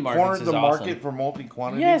saying flea you markets cornered is the awesome. market for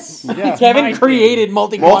multi-quantity? Yes. Yeah. Kevin My created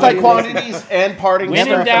Multi-quantities multi-quantities. and parting When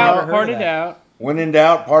stuff. in doubt, heard of part it that. out. When in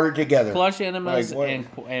doubt, part it together. Plush enemas Like,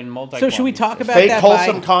 and multi. So should we talk about Fake that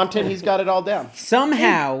wholesome by content. He's got it all down.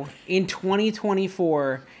 somehow in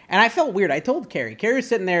 2024? And I felt weird. I told Carrie. Carrie was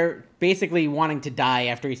sitting there basically wanting to die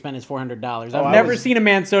after he spent his $400. I've I never was- seen a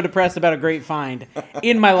man so depressed about a great find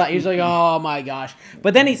in my life. He's like, oh my gosh.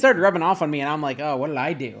 But then he started rubbing off on me, and I'm like, oh, what did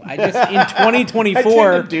I do? I just, in I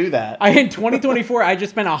 2024, tend to do that. in 2024, I just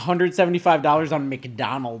spent $175 on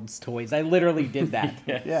McDonald's toys. I literally did that.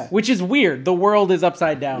 Yeah. Which is weird. The world is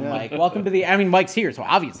upside down, Yeah. Mike. Welcome to the. I mean, Mike's here, so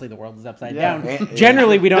obviously the world is upside Yeah. down.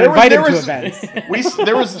 Generally, we don't invite him to events.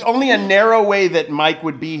 There was only a narrow way that Mike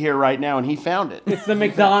would be here right now, and he found it. It's the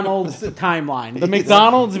McDonald's timeline. The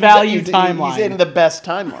McDonald's value He's timeline. in the best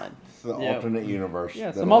timeline. It's the Yeah. alternate universe. Yeah,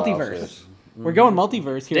 it's that the allows multiverse. this. We're going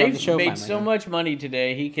multiverse here on the Dave's show. made finally. so much money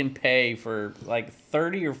today, he can pay for like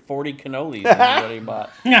 30 or 40 cannolis. Is what he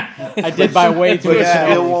bought. I did buy way too But much. yeah.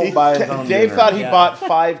 Still cannolis. won't buy his own Dave dinner. thought he Yeah. bought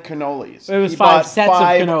 5 cannolis. It was He 5 bought sets of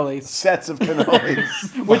 5 cannolis. Sets of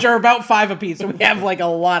cannolis. Which are about 5 apiece. So we have like a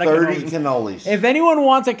lot of 30 cannolis. cannolis. If anyone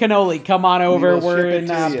wants a cannoli, come on over. will We're ship it in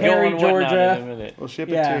to you. Perry, Going whatnot in a Georgia. minute. We'll ship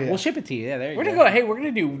it Yeah, to you. we'll ship it to you. Yeah, there you We're go. gonna go. Hey, we're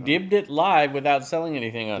gonna do Dibbed It live without selling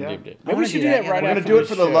anything on Yeah. Dibbed It. I Maybe we wanna should do do that, that yeah. right We're after gonna do it the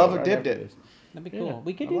for the show, love of right Dibbed after It. this. That'd be cool. Yeah.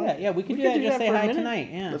 We could I do like that. it. Yeah, we could We do could that. do Just that say for a hi minute. tonight.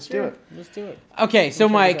 Yeah. Let's do it. Let's do it. Okay, so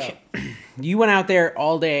We'll check it Mike, you went out there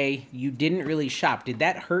all day. You didn't really shop. Did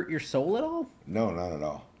that hurt your soul at all? No, not at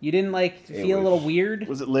all. You didn't like feel a was- little weird?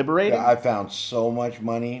 Was it liberating? I found so much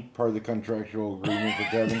money per the contractual agreement with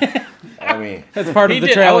Kevin. I mean, That's part He of the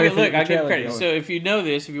did. trailer. Look, the I give trailer credit. goes. So if you know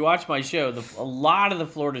this, if you watch my show, a lot of the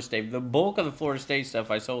Florida State, the bulk of the Florida State stuff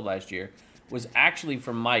I sold last year was actually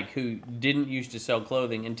from Mike, who didn't used to sell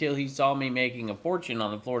clothing until he saw me making a fortune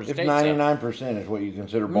on the Florida if State stuff. 99% is what you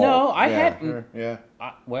consider bulk. No, I yeah, hadn't. sure, yeah.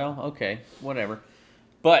 Well, okay, whatever.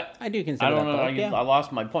 But I do consider I don't that know. bulk, yeah. I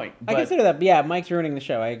lost my point. I But, consider that. Yeah, Mike's ruining the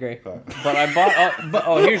show. I agree. but I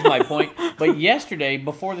bought. Here's my point. But yesterday,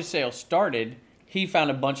 before the sale started, he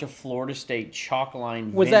found a bunch of Florida State chalk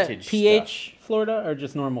line Was that vintage PH Florida or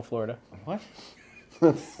just normal Florida? stuff. What?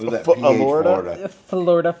 Was that Florida? PH Florida?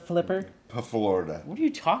 Florida flipper. Florida. What are you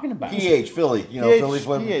talking about? PH Philly. You know, PH, Philly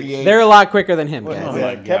flipping PH. PH. They're a lot quicker than him, Oh guys. Yeah,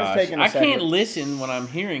 my Kevin's gosh! taking a I second. can't listen when I'm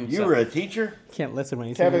hearing. You something. were a teacher? Can't listen when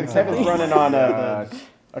he's Kevin's saying running on a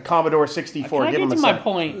Commodore 64. Can I Give get him a to my sec.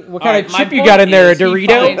 point? What kind of my chip you point got in there, a is he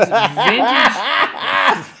Dorito?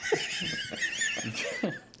 finds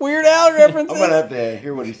Weird Al references. I'm going to have to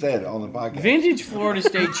hear what he said on the podcast. vintage Florida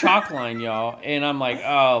State chalk line, y'all, and I'm like,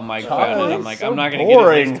 oh my god! line? I'm like, So I'm not gonna get it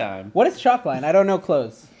boring. this time. What is chalk line? I don't know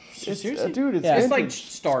clothes. It's, Seriously? dude, it's Yeah. It's like vintage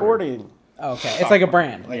starter. sporting. Oh, okay, it's like a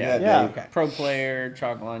brand. Like Yeah. that, Yeah. Dave. Okay. Pro player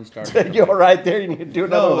chalk line starter. You're right there. You need to do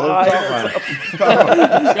another No, line.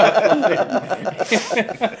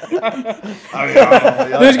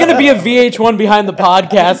 There's gonna be a VH1 behind the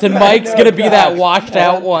podcast, and Mike's gonna be that washed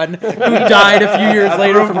out one who died a few years I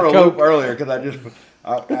later threw him from for a coke. loop earlier because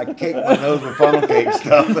I caked my nose with funnel cake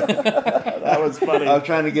stuff. That was funny. I was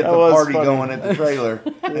trying to get That the was party funny. going at the trailer.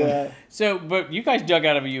 Yeah. So, but you guys dug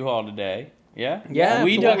out of a U-Haul today, yeah? Yeah,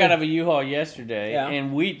 We dug absolutely. out of a U-Haul yesterday, Yeah.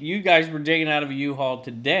 and you guys were digging out of a U-Haul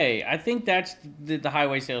today. I think that's the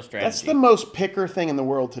highway sales strategy. That's the most picker thing in the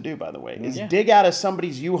world to do, by the way, is Yeah. dig out of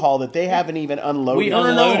somebody's U-Haul that they haven't even unloaded. We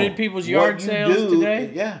unloaded people's yard What you sales do- today.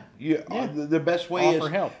 Yeah. The best way Offer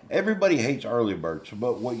is help. everybody hates early birds,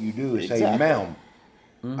 but what you do is say, Exactly. ma'am,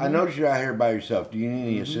 Mm-hmm. I noticed you're out here by yourself. Do you need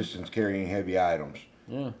any assistance carrying heavy items?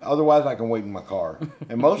 Yeah. Otherwise, I can wait in my car.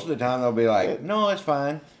 And most of the time, they'll be like, no, it's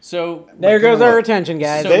fine. So There But you goes know our what? retention,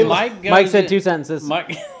 guys. So Mike goes Mike said in- 2 sentences.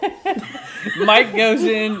 Mike, Mike goes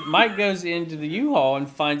in. Mike goes into the U-Haul and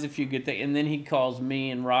finds a few good things, and then he calls me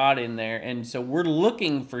and Rod in there, and so we're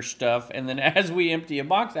looking for stuff. And then as we empty a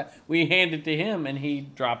box out, we hand it to him, and he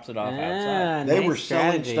drops it off outside. They nice were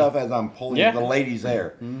selling strategy. stuff as I'm pulling Yeah. the ladies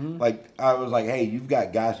there. Like, I was like, hey, you've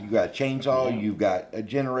got gas, you got a chainsaw, you've got a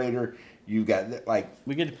generator, you've got, like,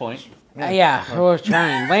 We get the point. Yeah, I was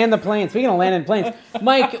trying. Land the plane. Speaking of landing planes,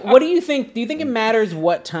 Mike, what do you think? Do you think it matters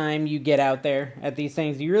what time you get out there at these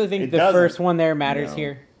things? Do you really think It the doesn't. first one there matters No.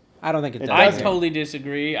 here? I don't think it does. I doesn't. totally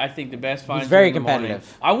disagree. I think the best finds very are in the morning.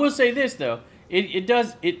 competitive. I will say this though,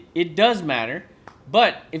 it does matter,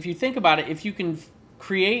 but if you think about it, if you can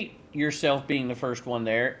create yourself being the first one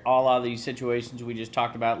there, all of these situations we just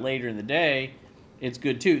talked about later in the day, it's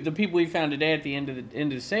good too. The people we found today at the end of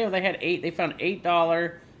the sale, they found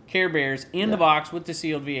 $8 Care Bears in the box with the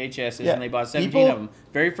sealed VHSs, Yeah. and they bought 17 People- of them.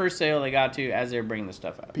 Very first sale they got to as they were bringing the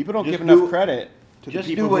stuff out. People don't Just give do- enough credit to the just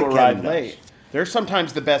people do who what arrive Kevin late. does. They're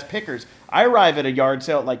sometimes the best pickers. I arrive at a yard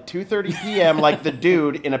sale at like 2:30 p.m. like the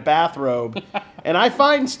dude in a bathrobe, and I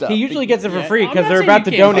find stuff. He usually gets it for Yeah, free I'm because not they're saying about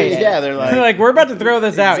you to can't donate do it. Yeah, they're like, They're like, we're about to throw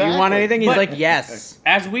this out. You want Exactly. anything? He's But- like, yes.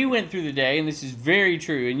 As we went through the day, and this is very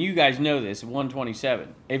true, and you guys know this, at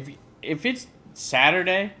 127. If it's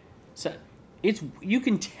Saturday, you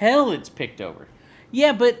can tell it's picked over.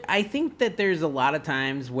 Yeah, but I think that there's a lot of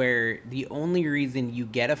times where the only reason you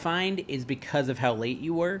get a find is because of how late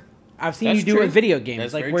you were. I've seen That's you do true. it in video games,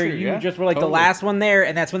 That's like very where true, you yeah. just were like Totally. the last one there,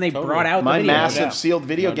 and that's when they Totally. brought out my the video. massive doubt. sealed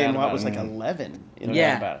video No game doubt lot about was it. like 11. In No a- doubt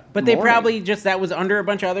Yeah, about it. but they Morning. probably just that was under a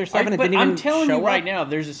bunch of other stuff, and it But didn't even I'm telling show you right up. now,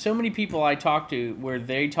 there's so many people I talk to where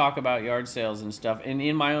they talk about yard sales and stuff, and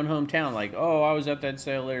in my own hometown, like, oh, I was at that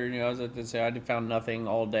sale there, I was at that sale, I found nothing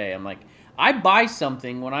all day. I'm like, I buy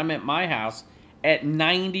something when I'm at my house at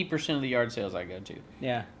 90% of the yard sales I go to.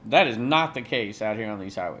 Yeah. That is not the case out here on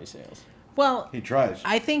these highway sales. Well, He tries.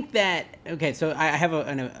 I think that okay. So I have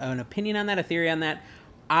an opinion on that, a theory on that.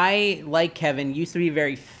 I, like Kevin, used to be a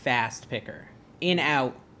very fast picker. In,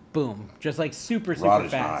 out, boom, just like super Rod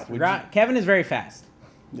is fast. not. Kevin is very fast.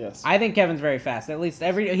 Yes. I think Kevin's very fast. At least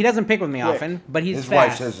he doesn't pick with me Quick. often, but he's His fast.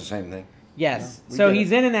 wife says the same thing. Yes. we So get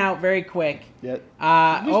he's in and out very quick. Yeah.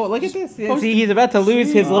 Oh, look at this. See, he's about to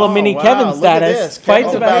lose his little mini wow, Kevin look at status. this. Fight's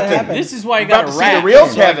Kevin's about about to to- happen. This is why you We're about got to a see the wrap. real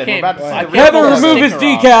So I Kevin. can't- We're about to see I the can't real Kevin, Kevin. remove his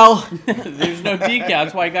sticker decal. There's no decal.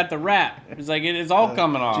 That's why I got the wrap. It's like it's all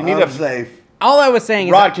coming off. you need I'm a- safe. All I was saying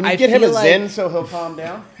is, Rod, can you I get him a feel like- Zen so he'll calm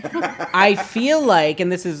down? I feel like,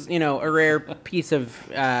 and this is, a rare piece of,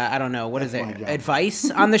 I don't know, what is That's it, my job.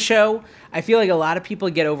 advice on the show. I feel like a lot of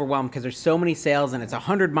people get overwhelmed because there's so many sales and it's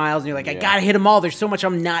 100 miles and you're like, I got to hit them all. There's so much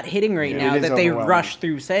I'm not hitting right now it is that they overwhelming. rush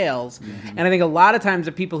through sales. And I think a lot of times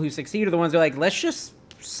the people who succeed are the ones who are like, let's just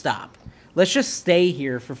stop. Let's just stay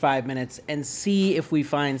here for 5 minutes and see if we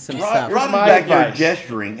find some stuff. Rod's my back there advice.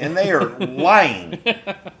 gesturing, and they are lying.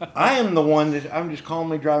 I am the one that I'm just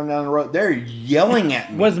calmly driving down the road. They're yelling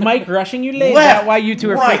at me. Was Mike rushing you today? Is Left, that why you two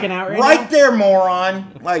are right, freaking out right Right now? there,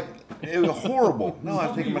 moron. Like, it was horrible. No, I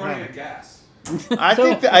was taking my running time. at gas.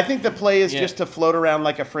 I think the play is Yeah. just to float around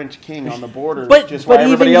like a French king on the border, But- just but while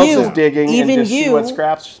everybody even else you- is digging even and just see you- what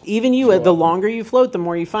scraps. Even you, the longer you float, the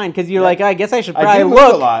more you find. Because you're like, I guess I should I probably do move a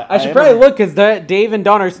look. lot. I should I probably am- look because Dave and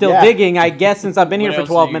Don are still Yeah. digging. I guess since I've been here What for else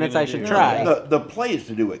 12 are you minutes, gonna I should do? try. The play is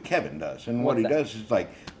to do what Kevin does, and what What's he that? does is like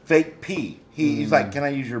fake pee. He's like, "Can I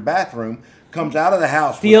use your bathroom?" Comes out of the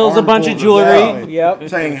house, with Steals a bunch of armfuls jewelry. stuff, Yep.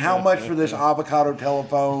 saying how much for this avocado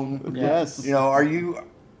telephone. Yes. You know, are you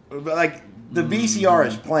like the VCR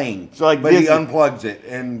is playing? So, like, but he this- unplugs it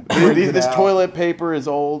and brings it This out. toilet paper is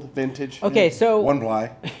old, vintage. Okay, so One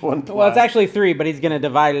ply. One well, it's ply. actually 3, but he's gonna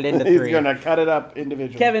divide it into He's 3. gonna cut it up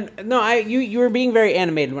individually. Kevin, no, you were being very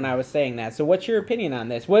animated when I was saying that. So what's your opinion on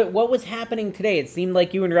this? What was happening today? It seemed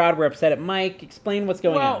like you and Rod were upset at Mike. Explain what's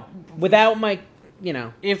going Well, on. Without Mike,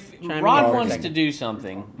 If Chime Rod in. wants to do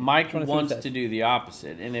something, Mike Wanna see what wants it says. to do the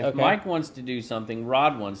opposite. And if Okay. Mike wants to do something,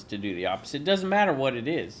 Rod wants to do the opposite. It doesn't matter what it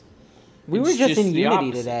is. we were It's just in the unity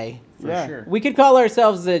opposite, today. For Yeah. sure. We could call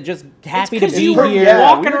ourselves just happy to 'cause be you were here. yeah,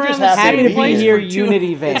 walking we were around just the happy Happy to to same be be place here, for two-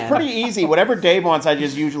 Unity van. It's pretty easy. Whatever Dave wants, I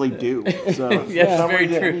just usually do. So That's very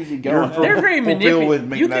yeah, true. easy You're going. They're very Fulfill with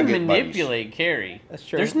manipulative. You can McNugget buddies. manipulate Carrie. That's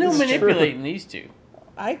true. There's no That's true. manipulating these two.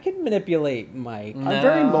 I can manipulate Mike. I'm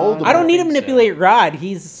very moldable. I don't need to think so. manipulate Rod.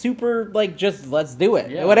 He's super like just let's do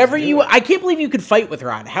it. Yeah, Whatever let's do you. it. I can't believe you could fight with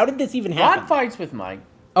Rod. How did this even happen? Rod fights with Mike.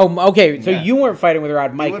 Oh, okay. So Yeah. you weren't fighting with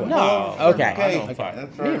Rod. Mike was. wouldn't No. Okay. I Okay. don't fight.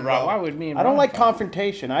 That's Me and right. Rod. Why would me and I don't Rod like fight?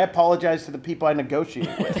 confrontation. I apologize to the people I negotiate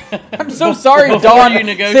with. I'm so sorry, Before Dawn. you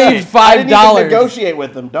negotiate. Saved I didn't even $5. negotiate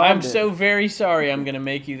with them. Dawn I'm did. so very sorry. I'm going to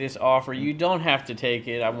make you this offer. You don't have to take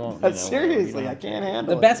it. I won't. Seriously, I can't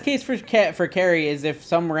handle The it. best case for Carrie is if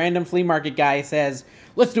some random flea market guy says,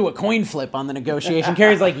 "Let's do a coin flip on the negotiation."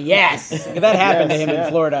 Carrie's like, "Yes." That happened to Yes, him yeah. in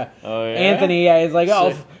Florida. Oh, yeah? Anthony is like,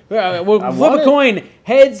 "Oh, we'll I flip want a it. coin.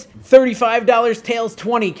 Heads $35, tails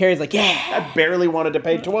 20." Carrie's like, "Yeah." I barely wanted to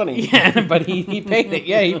pay 20. Yeah, but he paid it.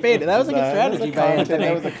 Yeah, he paid it. That was a good That was strategy a by content- Anthony.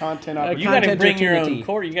 That was a content You opportunity. got to Content bring your own opportunity.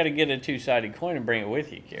 quarter. You got to get a two-sided coin and bring it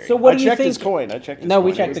with you, Carrie. So what I do you checked think? his coin. I checked his No, coin.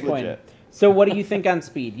 we It checked was the coin. legit. So what do you think on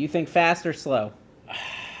speed? You think fast or slow?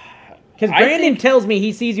 Because I Brandon think- tells me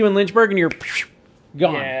he sees you in Lynchburg and you're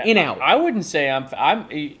gone, Yeah, in out. I wouldn't say I'm.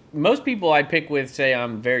 Most people I pick with say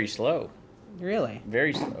I'm very slow. Really?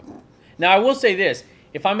 Very slow. Now I will say this: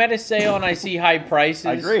 if I'm at a sale and I see high prices,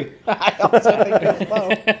 I agree. I also think you're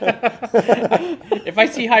slow. If I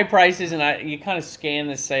see high prices and you kind of scan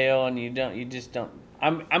the sale and you just don't.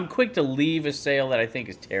 I'm quick to leave a sale that I think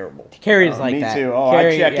is terrible. Carrie's like Me that. too. Oh,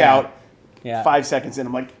 Carrie, I check yeah. out Yeah. 5 seconds in.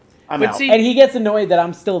 I'm like, I'm But out. see- And he gets annoyed that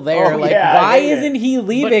I'm still there. Oh, like, yeah, I why hate it. isn't he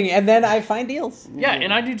leaving? And then I find deals. Yeah,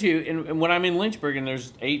 and I do too. And when I'm in Lynchburg and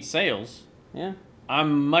there's 8 sales, Yeah.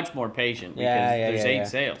 I'm much more patient because Yeah, yeah, there's yeah, 8 yeah.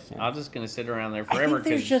 sales. I'm just gonna sit around there I forever.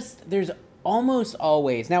 think there's almost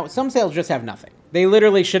always, now some sales just have nothing. They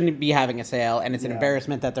literally shouldn't be having a sale, and it's an Yeah.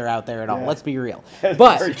 embarrassment that they're out there at all. Yeah. Let's be real. That's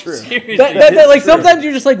But very true. seriously. that, like true. sometimes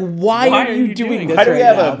you're just like, why Why are you doing this Why do we right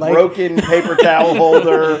have now? a Like, broken paper towel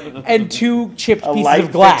holder? and 2 chipped A pieces light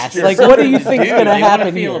of glass? fixture? Like, what do you think's Dude, going to they wanna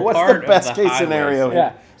happen feel here? a What's part the of best the case highway scenario? sale.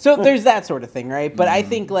 Yeah. So there's that sort of thing, right? But I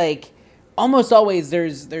think like almost always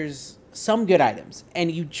there's some good items,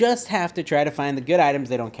 and you just have to try to find the good items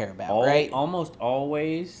they don't care about, right? Almost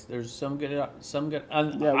always, there's some good. Yeah, we I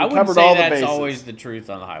wouldn't covered say all the that's bases. always the truth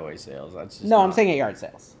on the highway sales. That's just No, I'm not. saying at yard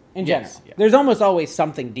sales in general. Yes, yeah. There's almost always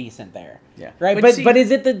something decent there. Yeah. Right. But But see- but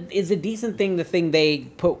is a decent thing the thing they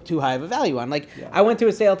put too high of a value on? Like I went to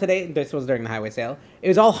a sale today. This was during the highway sale. It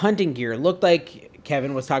was all hunting gear. It looked like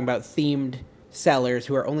Kevin was talking about themed sellers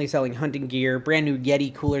who are only selling hunting gear, brand new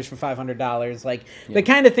Yeti coolers for $500, like the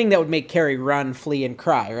kind of thing that would make Carrie run, flee, and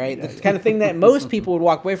cry, right? The kind of thing that most people would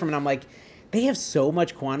walk away from. And I'm like, they have so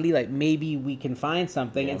much quantity, like maybe we can find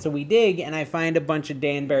something. Yeah. And so we dig, and I find a bunch of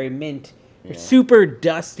Danbury mint They're super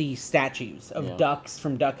dusty statues of ducks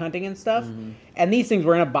from duck hunting and stuff. And these things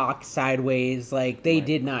were in a box sideways. Like, they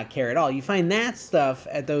did not care at all. You find that stuff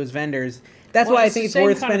at those vendors. That's why I think it's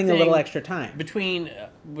worth spending a little extra time.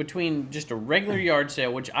 Between just a regular yard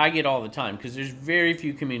sale, which I get all the time, because there's very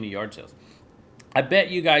few community yard sales. I bet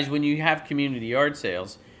you guys, when you have community yard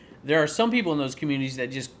sales, there are some people in those communities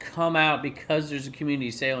that just come out because there's a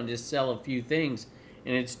community sale and just sell a few things,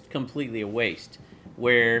 and it's completely a waste.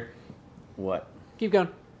 Keep going.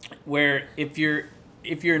 Where if you're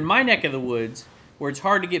in my neck of the woods, where it's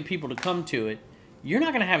hard to get people to come to it, you're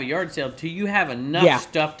not going to have a yard sale till you have enough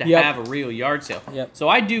stuff to have a real yard sale. So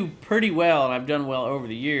I do pretty well, and I've done well over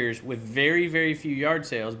the years with very, very few yard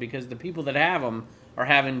sales, because the people that have them are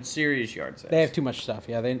having serious yard sales. They have too much stuff.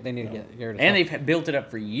 Yeah, they need to get rid of and stuff. they've built it up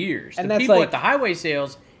for years. And the that's people like, at the highway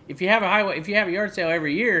sales, if you have a yard sale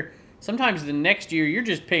every year, sometimes the next year you're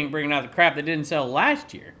just bringing out the crap that didn't sell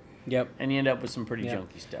last year. Yep. And you end up with some pretty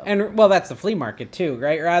junky stuff. And, well, that's the flea market, too,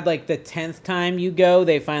 right, Rod? Like, the 10th time you go,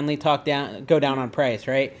 they finally go down on price,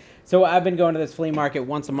 right? So I've been going to this flea market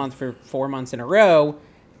once a month for 4 months in a row.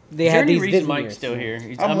 They Is had there any these reason Disney Mike's years. still here?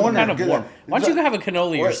 I'm wondering, kind of warm. Why don't you go have a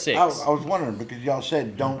cannoli or six? I was wondering, because y'all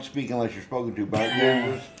said don't speak unless you're spoken to by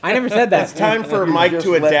yours. I never said that. It's time for You Mike just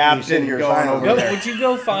to let me adapt sit and here go sign on over over there. there. Would you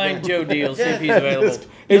go find Joe Deal, see if he's available?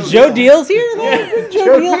 Is Joe Deals here?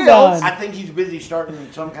 Joe Deals on. I think he's busy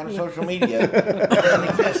starting some kind of social media.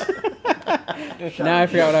 Now I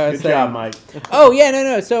forgot what I was Good saying. job, Mike. Oh, yeah,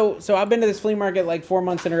 no. So I've been to this flea market like 4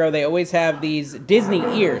 months in a row. They always have these Disney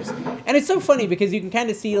ears. And it's so funny because you can kind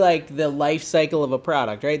of see like the life cycle of a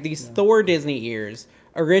product, right? These Thor Disney ears.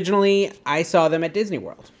 Originally, I saw them at Disney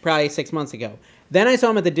World, probably 6 months ago. Then I saw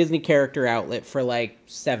them at the Disney Character Outlet for like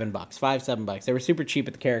 $7, $7. They were super cheap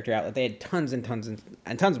at the Character Outlet. They had tons and tons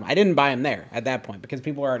and tons of them. I didn't buy them there at that point because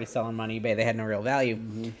people were already selling them on eBay. They had no real value.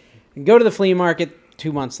 Go to the flea market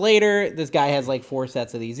 2 months later. This guy has like 4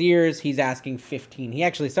 sets of these ears. He's asking 15. He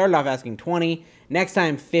actually started off asking 20. Next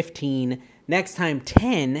time 15. Next time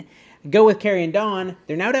 10. Go with Carrie and Dawn.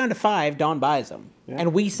 They're now down to 5. Dawn buys them. Yeah.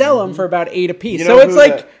 And we sell them for about 8 apiece. You know so it's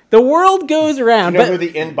like the world goes around. You know who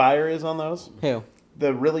the end buyer is on those? Who?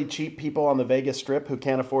 The really cheap people on the Vegas Strip who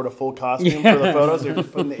can't afford a full costume for the photos. They're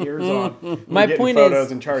just putting the ears on. My getting point photos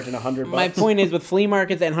is, and charging $100. My point is, with flea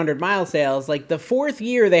markets and 100-mile sales, like the 4th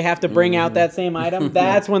year they have to bring out that same item.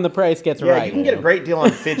 That's when the price gets right. You can get a great deal on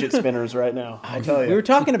fidget spinners right now. I'll tell you. We were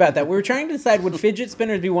talking about that. We were trying to decide, would fidget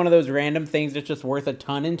spinners be one of those random things that's just worth a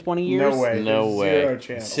ton in 20 years? No way. No There's way. Zero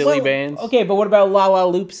chance. Silly bands. Okay, but what about La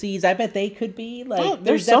La Loopsies? I bet they could be. Like, Well,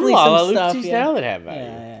 there's some definitely La La some stuff. Loopsies now that have value.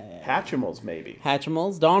 Yeah. Hatchimals, maybe.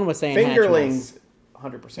 Hatchimals. Dawn was saying Fingerlings,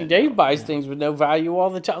 100%. Dave buys things with no value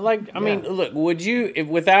all the time. Like, I mean, look, would you, if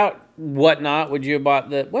without whatnot, would you have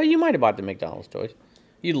bought well, you might have bought the McDonald's toys.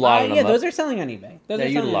 You'd lot them yeah, up. those are selling on eBay. Those are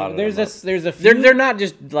you'd selling lot on them eBay. up. There's a few. They're not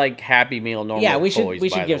just like Happy Meal normal Yeah, we toys,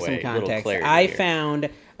 should by give the some way. Little context. clarity I here. found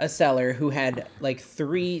a seller who had like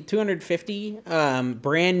 250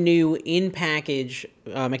 brand new in package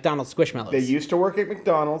McDonald's Squishmallows. They used to work at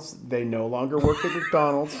McDonald's. They no longer work at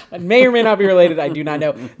McDonald's. It may or may not be related. I do not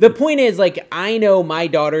know. The point is, like, I know my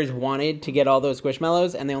daughters wanted to get all those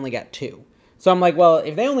Squishmallows, and they only got 2. So I'm like, well,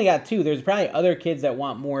 if they only got 2, there's probably other kids that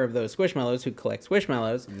want more of those Squishmallows who collect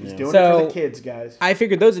Squishmallows. He's doing it for the kids, guys. I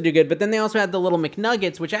figured those would do good. But then they also had the little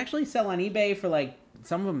McNuggets, which actually sell on eBay for like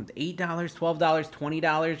some of them $8, $12,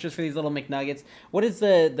 $20 just for these little McNuggets. What is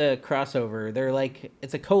the crossover? They're like,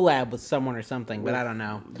 it's a collab with someone or something, but I don't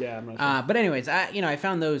know. Yeah, I'm not sure. But anyways, I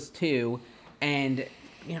found those too, and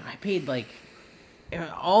I paid like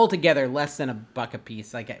all together less than $1 a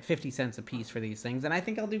piece, like at 50 cents a piece for these things, and I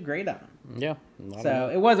think I'll do great on them. Yeah. So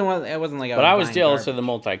it wasn't like. But I was buying jealous garbage. of the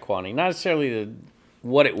multi-quantity. Not necessarily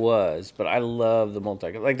what it was, but I love the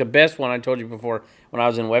multi. Like the best one I told you before when I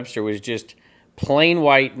was in Webster was just plain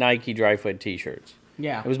white Nike dry foot T-shirts.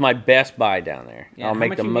 Yeah. It was my best buy down there. Yeah, I'll how make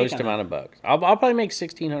much the you make most on amount of bucks. I'll probably make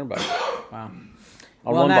 $1,600. Wow.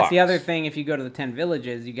 On Well, one and that's box. the other thing. If you go to the 10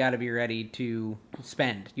 villages, you got to be ready to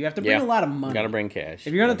spend. You have to bring a lot of money. You got to bring cash.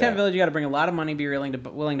 If you're going to no 10 doubt. village, you got to bring a lot of money. Be willing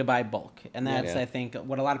to buy bulk, and that's I think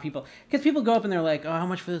what a lot of people, because people go up and they're like, oh, how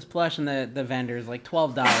much for this plush? And the vendor's like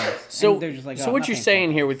 $12. So, and they're just like, so oh, what you're nothing.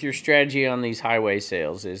 saying here with your strategy on these highway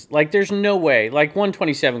sales is like, there's no way, like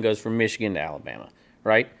 127 goes from Michigan to Alabama,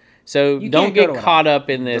 right? So You don't can't go get to caught up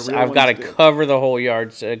in this. real I've got to ones do. cover the whole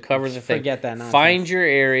yard, cover the thing. Forget that nonsense. Find your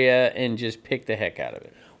area and just pick the heck out of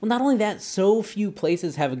it. Well, not only that, so few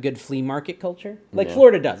places have a good flea market culture. Like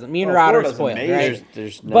Florida doesn't. Me and Rod are Florida's spoiled, amazing. right?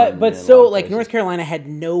 There's none But in a lot so of like places. North Carolina had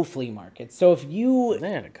no flea markets. So if you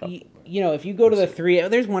They had a couple, if you go to the 30,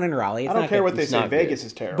 there's one in Raleigh. It's I don't not care good. what they It's say. not Vegas good.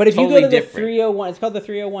 is terrible. But if you Totally go to the different. 301, it's called the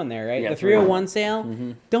 301 there, right? Yeah, The 301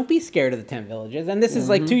 sale. Don't be scared of the tent villages. And this is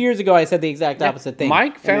like 2 years ago. I said the exact opposite thing.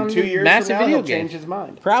 Mike and found in 2 years massive from now, video he'll change games. his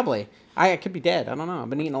mind. Probably. I could be dead. I don't know. I've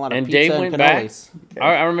been eating a lot of And pizza Dave and went back. cannolis.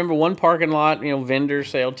 I remember one parking lot, vendor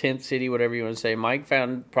sale, tent city, whatever you want to say. Mike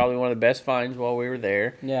found probably one of the best finds while we were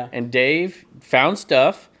there. Yeah. And Dave found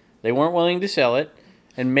stuff. They weren't willing to sell it.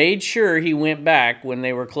 And made sure he went back when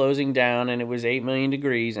they were closing down and it was 8 million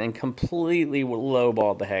degrees and completely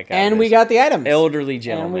lowballed the heck out of And we this got the items. elderly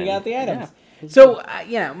gentleman. And we got the items. So,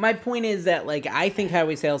 my point is that, like, I think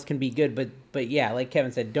highway sales can be good, but yeah, like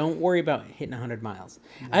Kevin said, don't worry about hitting 100 miles.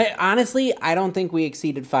 Honestly, I don't think we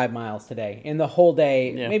exceeded 5 miles today in the whole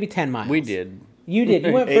day, maybe 10 miles. We did. You did.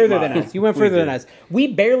 You went 8 further than miles. us. You went further than us. We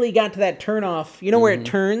barely got to that turnoff. You know where it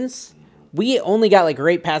turns? We only got, like,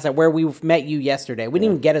 right past that where we met you yesterday. We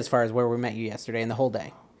didn't even get as far as where we met you yesterday in the whole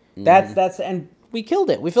day. And we killed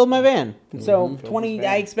it. We filled my van. So,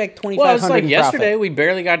 I expect 2,500 Well, it's like in yesterday. profit. We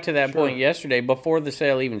barely got to that point yesterday before the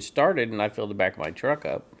sale even started, and I filled the back of my truck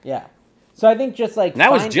up. Yeah. So I think just like And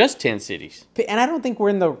that was just 10 cities. and I don't think we're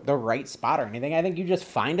in the right spot or anything. I think you just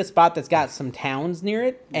find a spot that's got some towns near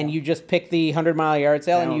it, and you just pick the 100-mile yard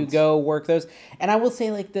sale and you Towns. go work those. And I will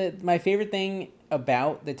say, like, my favorite thing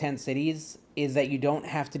about the 10 cities is that you don't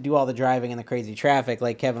have to do all the driving and the crazy traffic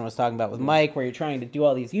like Kevin was talking about with Mike, where you're trying to do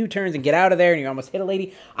all these U-turns and get out of there and you almost hit a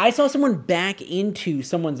lady. I saw someone back into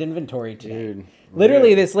someone's inventory today. Dude.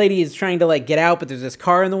 Literally, this lady is trying to, like, get out, but there's this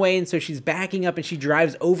car in the way, and so she's backing up, and she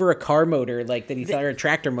drives over a car motor, like, that he's or a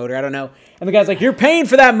tractor motor, I don't know. And the guy's like, "You're paying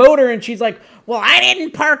for that motor," and she's like, "Well, I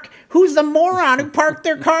didn't park. Who's the moron who parked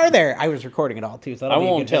their car there?" I was recording it all, too, so I that'll be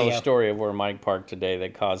a won't good tell video. a story of where Mike parked today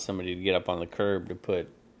that caused somebody to get up on the curb to put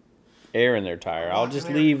air in their tire. I'll just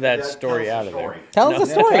leave that story out of there. Tell us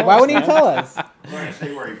the story. Why wouldn't you tell us? I'm going to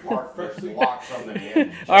say where he parked first, block something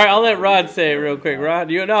in. All right, I'll let Rod say it real quick.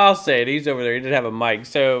 Rod, I'll say it. He's over there. He didn't have a mic.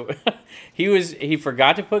 So he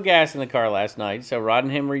forgot to put gas in the car last night. So Rod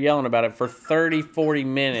and him were yelling about it for 30, 40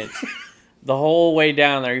 minutes the whole way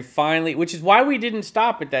down there. He finally, which is why we didn't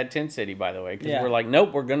stop at that tent city, by the way, because we're like,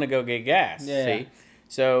 nope, we're going to go get gas. Yeah. See?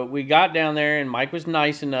 So we got down there, and Mike was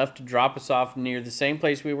nice enough to drop us off near the same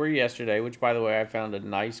place we were yesterday, which, by the way, I found a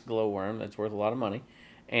nice glowworm that's worth a lot of money.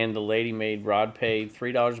 And the lady made Rod pay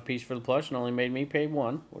 $3 a piece for the plush and only made me pay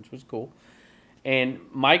 $1, which was cool. And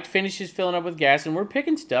Mike finishes filling up with gas, and we're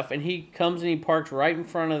picking stuff, and he comes and he parks right in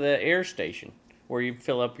front of the air station where you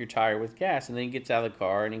fill up your tire with gas. And then he gets out of the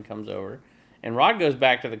car, and he comes over. And Rod goes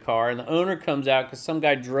back to the car, and the owner comes out because some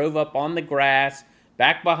guy drove up on the grass,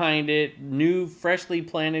 back behind it, new, freshly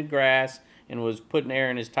planted grass, and was putting air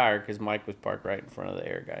in his tire because Mike was parked right in front of the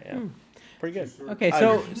air guy. Yeah, pretty good. Okay,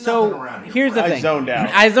 nothing so around here. here's the I thing. zoned out.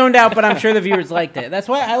 I zoned out, but I'm sure the viewers liked it. That's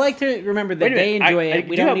why I like to remember that Wait a they minute, enjoy I it.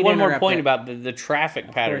 We do don't have need one to more interrupt point it. about the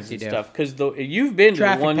traffic patterns you and do. stuff, because you've been to the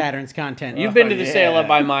Traffic one patterns content. you've been to the yeah. sale up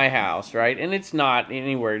by my house, right? And it's not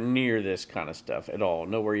anywhere near this kind of stuff at all,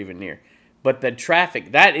 nowhere even near. But the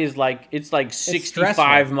traffic, that is like, it's like 65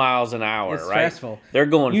 stressful. miles an hour, It's right? stressful. They're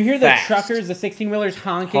going You hear fast. the truckers, the 16-wheelers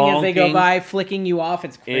honking as they go Honking. by, flicking you off.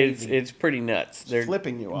 It's crazy. It's pretty nuts. They're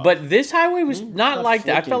flipping you off. But this highway was not Not like that.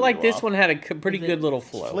 I flicking felt like you this off. one had a pretty good little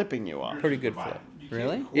flow. Flipping you off. Pretty good flow.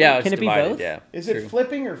 Really? Yeah, it's Can it be divided, both? Yeah. Is True. it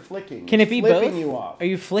flipping or flicking? Can it be flipping both? you off? Are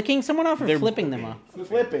you flicking someone off or They're flipping them off?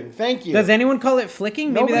 Flipping. Thank you. Does anyone call it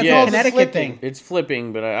flicking? Maybe Nobody that's calls a it Connecticut flicking. thing. It's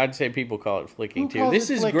flipping, but I'd say people call it flicking Who too. calls This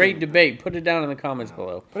it is flicking? great debate. Put it down in the comments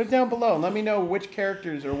below. Put it down below and let me know which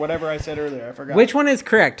characters or whatever I said earlier. I forgot. Which one is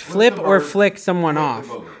correct? Flip the or bird. flick someone Flip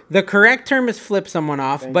the off? bird. The correct term is flip someone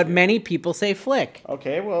off, but you. many people say flick.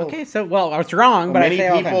 Okay, well. Okay, so, well, it's wrong, but I Many say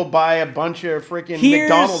all the people time. buy a bunch of freaking Here's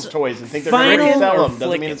McDonald's toys and think they're going to final- sell or them.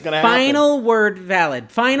 Doesn't mean it's going to Final word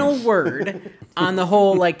valid. Final word on the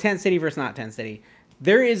whole, like, tent city versus not tent city.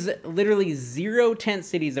 There is literally 0 tent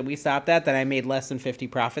cities that we stopped at that I made less than 50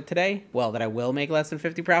 profit today. Well, that I will make less than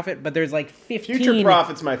 50 profit, but there's like 15. Future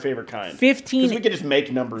profit's my favorite kind. 15 Because we could just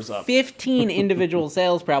make numbers up. 15 individual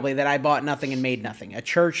sales probably that I bought nothing and made nothing. A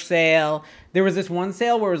church sale. There was this one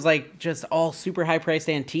sale where it was like just all super high priced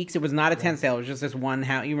antiques. It was not a tent sale. It was just this one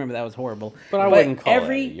house. You remember that was horrible. But I wouldn't call it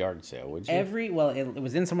a yard sale, would you? It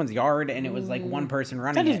was in someone's yard and it was like one person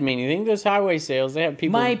running That it. doesn't mean anything. Those highway sales, they have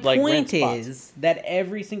people My like rent point spots. is that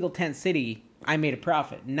every single tent city I made a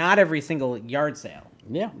profit. Not every single yard sale.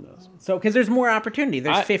 Yeah. So because there's more opportunity.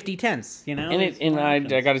 There's I- 50 tents, you know? And There's and more I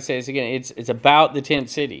options. got to say this again. It's about the tent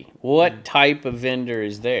city. What type of vendor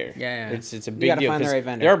is there? Yeah. It's a You big gotta deal. find the 'cause right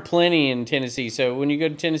vendor. There are plenty in Tennessee. So when you go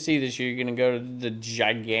to Tennessee this year, you're going to go to the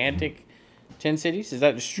gigantic 10 cities? Is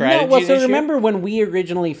that a strategy? No, well, so this year? remember when we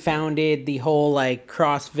originally founded the whole like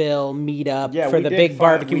Crossville meetup Yeah, for we the did big found-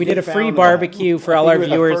 barbecue? We did a found free that. barbecue for I all think our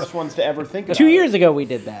we were viewers. the first ones to ever think about 2 it. years ago we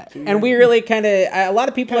did that, and we really kind of a lot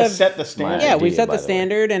of people Kinda have set the standard. Yeah, we idea, set by the the way.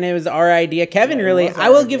 standard, and it was our idea. Kevin Yeah, it really, was our I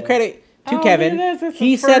will idea. give credit to Oh, Kevin. look at that. That's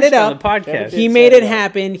He the set it first on up. the podcast. Kevin He did made set it it up.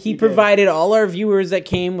 happen. He He did. provided all our viewers that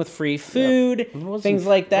came with free food, things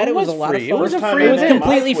like that. It was a lot of free. fun. It was a First free time It was ever.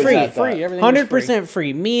 completely Mike was free. at that. Free. Everything was 100%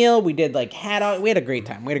 free meal. We did like we had a great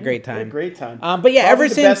time. We had a great Had a time. great time. But yeah, Probably ever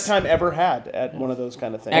the since best time ever had at one of those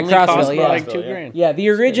kind of things. At Only Crossville, cost yeah. like Crossville, $2,000. Yeah, the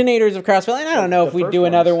originators of Crossville, and I don't know if The we'd first do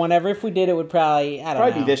another ones. one ever. If we did, it would probably, I don't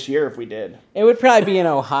Probably know. be this year if we did. It would probably be in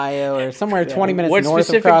Ohio or somewhere 20 minutes What north of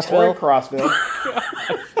specific Or in Crossville.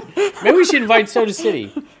 Crossville. Maybe we should invite Soda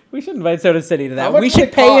City. We should invite Soda City to How that. much We would should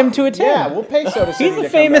it pay cost? him to attend. Yeah, we'll pay Soda City. He's to a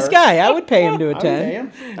come famous there. guy. I would pay him to I would pay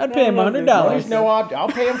attend. him. I'd pay him There's $100. no object. I'll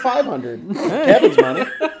pay him $500. Kevin's money.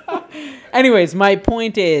 Anyways, my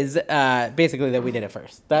point is basically that we did it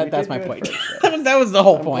first. That's did my do it point. first, that was the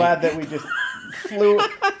whole I'm point. glad that we just flew,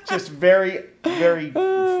 just very, very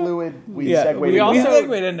fluid. We segued we into also- that.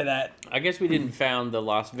 segued into that. I guess we didn't found the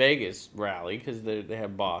Las Vegas rally because they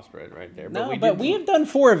have boss bread right there. No, we but did- we have done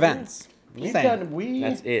 4 events. We've Saying. done.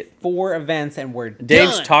 That's it. 4 events and we're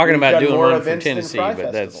Dave's done. talking We've about done doing more one for events than Tennessee, Fry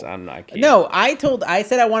but that's Festival. I'm not. I can't. No, I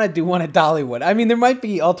said I want to do one at Dollywood. I mean, there might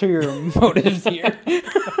be ulterior motives here.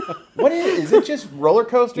 What is it? Just roller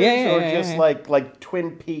coasters, Yeah, or yeah, just yeah. like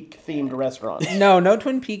Twin Peak themed restaurants? No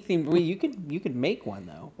Twin Peak theme. Well, you could make one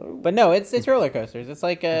though. But no, it's roller coasters. It's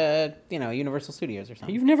like Universal Studios or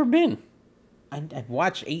something. You've never been. I've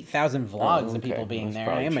watched 8,000 vlogs of okay. people being That's there.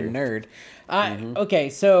 I am probably a true. nerd. Okay,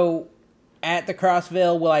 so at the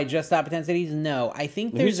Crossville, will I just stop at 10 cities? No, I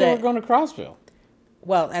think Who there's said we're going to Crossville?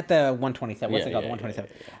 well at the 127. What's Yeah, it called? yeah, 127.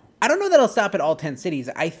 yeah. I don't know that I'll stop at all 10 cities.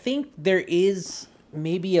 I think there is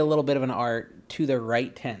maybe a little bit of an art to the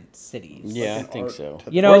right 10 cities. Yeah, I an think art so.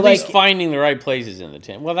 to- You Or know, at least like finding the right places in the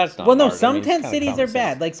tent. Well, that's not. well, no, hard. I some mean, it's 10 kinda cities common are bad.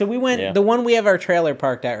 sense. Like, so we went, Yeah. the one we have our trailer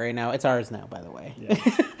parked at right now, it's ours now, by the way.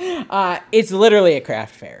 It's literally a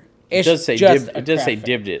craft fair. It does say just a it does say craft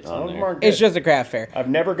fair. dibbed it Some on of them there. aren't It's good. just a craft fair. I've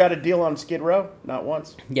never got a deal on Skid Row, not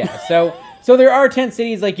once. Yeah, so there are 10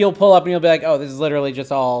 cities, like, you'll pull up and you'll be like, oh, this is literally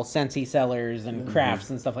just all Scentsy sellers and crafts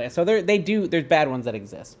and stuff like that. So there's bad ones that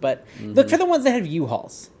exist. But look for the ones that have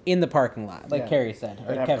U-Hauls in the parking lot, like Yeah. Carrie said,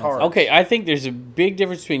 or That have Kevin cars. said. Okay, I think there's a big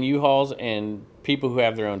difference between U-Hauls and people who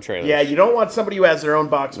have their own trailers. Yeah, you don't want somebody who has their own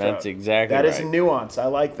box truck. That's exactly That is a right. nuance. I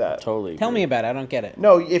like that. Totally. Tell agree. me about it. I don't get it.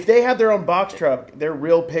 No, if they have their own box truck, they're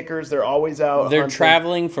real pickers. They're always out. They're hunting.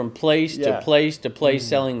 traveling from place Yeah. to place to place,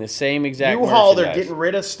 selling the same exact U-Haul, they're merchandise. getting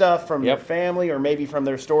rid of stuff from Yep. their family or maybe from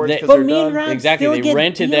their stores They- because But they're me and done. Rod Exactly, still they get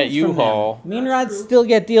rented that deals from them. U-Haul. Me and Rod still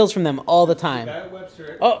get deals from them all the time.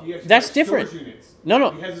 Oh, that's different. No,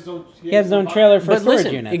 no. He has his own. He has his own trailer for But storage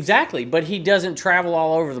listen, units. exactly. But he doesn't travel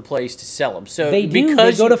all over the place to sell them. So They do.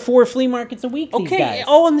 because They go you- to 4 flea markets a week. These okay, guys.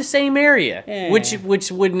 all in the same area, Yeah.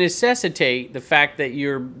 which would necessitate the fact that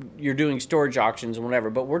you're doing storage auctions and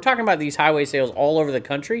whatever. But we're talking about these highway sales all over the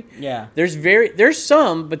country. Yeah. There's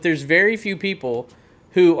some, but there's very few people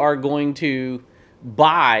who are going to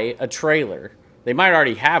buy a trailer. They might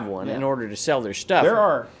already have one in order to sell their stuff. There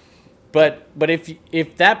are. But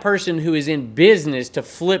if that person who is in business to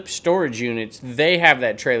flip storage units, they have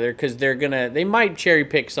that trailer because they might cherry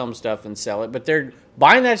pick some stuff and sell it, but they're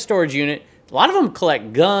buying that storage unit. A lot of them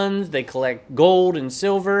collect guns, they collect gold and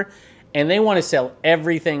silver, and they want to sell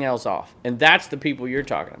everything else off. And that's the people you're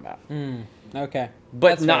talking about. Okay. But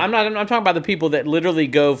That's no, fair. I'm talking about the people that literally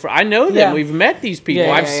go for. I know them. Yeah. We've met these people.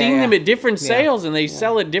 Yeah, I've yeah, seen yeah, them yeah. at different sales, and they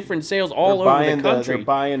sell at different sales all They're over buying the country. They're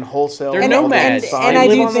buying wholesale. They're all nomads. the Signs And I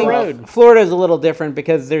live do on the think road. Florida's a little different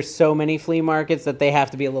because there's so many flea markets that they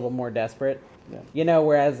have to be a little more desperate. Yeah. You know,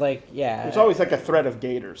 whereas like There's always like a threat of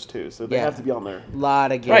gators too, so they Yeah. have to be on there. a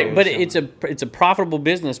lot of Right, but gators. it's a profitable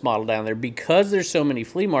business model down there because there's so many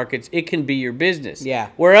flea markets. It can be your business. Yeah.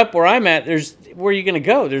 Where I'm at, where are you going to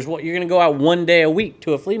go? You're going to go out one day a week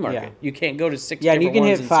to a flea market. Yeah. You can't go to six. yeah, and you different can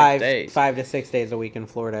ones hit in 5 6 days. 5 to 6 days a week in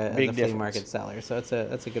Florida Big as a flea difference. market seller. So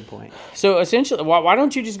that's a good point. So essentially, why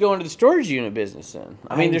don't you just go into the storage unit business then?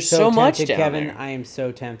 I mean, I'm there's so much tempted, down Kevin. there. I am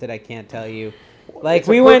so tempted. I can't tell you. Like It's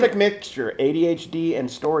a we perfect went. mixture: ADHD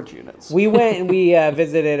and storage units. We went and we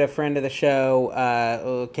visited a friend of the show,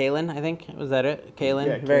 Kaylin, I think. Was that it? Kaylin?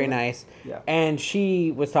 Yeah, Very Kaylin. nice. Yeah. And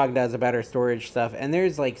she was talking to us about her storage stuff, and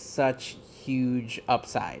there's like such huge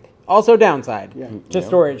upside. Also downside Yeah. to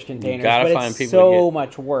storage containers. gotta but find it's people to so get-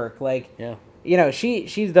 much work. Like, Yeah. you know,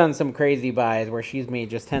 she's done some crazy buys where she's made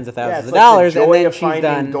just tens of Yeah, thousands it's of like dollars, the joy and then of she's finding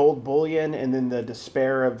done gold bullion, and then the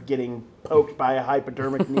despair of getting poked by a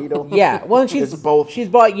hypodermic needle. Yeah, well, and she's It's both. she's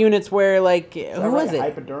bought units where like Is that who right? was it?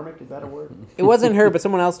 Hypodermic, is that a word? It wasn't her, but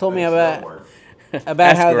someone else told me That's about not a word.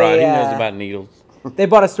 about how Ask Rod. they He knows about needles. they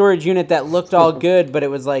bought a storage unit that looked all good, but it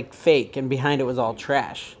was like fake, and behind it was all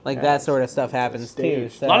trash. Like Yeah, that sort of stuff happens too.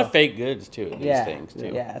 stage. So. A lot of fake goods too. In Yeah, these things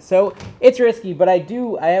too. yeah. So it's risky, but I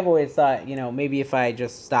have always thought, you know, maybe if I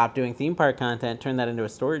just stop doing theme park content, turn that into a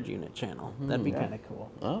storage unit channel, that'd be kind of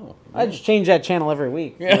cool. Oh. I just change that channel every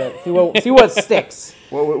week. See what sticks.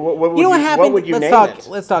 What would You know what happened? What would you name it?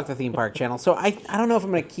 Let's talk the theme park channel. So I don't know if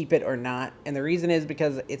I'm going to keep it or not, and the reason is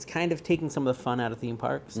because it's kind of taking some of the fun out of theme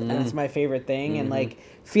parks, and it's my favorite thing. And like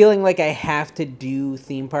feeling like I have to do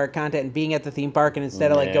theme park content and being at the theme park, and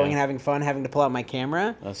instead of like going and having fun, having to pull out my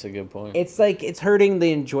camera. That's a good point. It's like it's hurting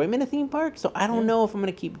the enjoyment of theme park. So I don't know if I'm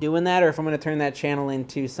going to keep doing that or if I'm going to turn that channel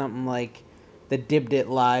into something like the Dibbed It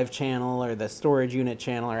Live channel or the Storage Unit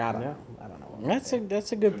channel, or I don't know. I don't know.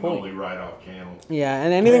 That's a good point. Only write-off channel. Yeah,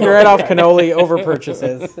 and anything to write off cannoli over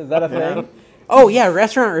purchases. Is that a thing? Oh, yeah,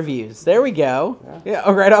 restaurant reviews. There we go. Yeah,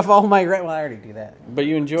 I'll write off all my... Well, I already do that. But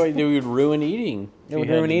you enjoy. It would ruin eating. It would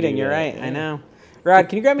ruin eating. You're right. I know. Rod,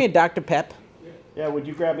 can you grab me a Dr. Pep? Yeah, would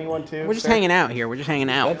you grab me one too? We're just sir? hanging out here. We're just hanging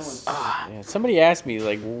out. Yeah, somebody asked me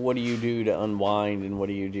like, what do you do to unwind and what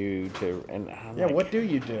do you do to? And I'm Yeah, like, what do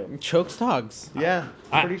you do? Chokes dogs. Yeah,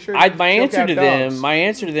 I, pretty sure. my you choke answer out to dogs. them. My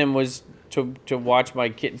answer to them was to watch my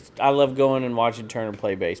kids. I love going and watching Turner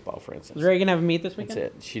play baseball, for instance. Is Reagan have a meet this That's weekend?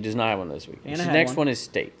 it. She does not have one this weekend. Anna The had next one. one is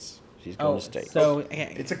States. She's going Oh, to States. so...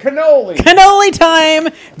 It's a cannoli. Cannoli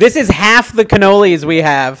time! This is half the cannolis we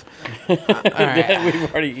have. All right.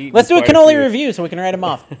 We've already eaten. Let's do a quite cannoli few. review so we can write them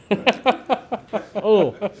off.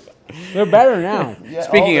 Oh, they're better now. Yeah,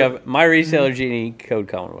 Speaking all of my reseller genie code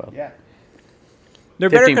Commonwealth. yeah. They're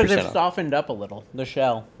better because 15% they're off. softened up a little. The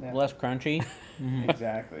shell, Yeah. less crunchy.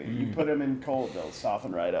 Exactly. You put them in cold, they'll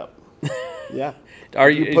soften right up. Yeah. Are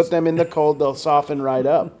You put them in the cold, they'll soften right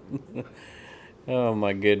up. Oh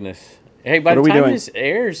my goodness! Hey, by What are the we time doing? this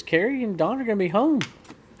airs, Carrie and Don are gonna be home.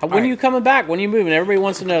 When are right. you coming back? When are you moving? Everybody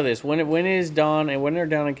wants to know this. When is Don and when are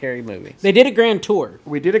Don and Carrie moving? They did a grand tour.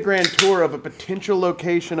 We did a grand tour of a potential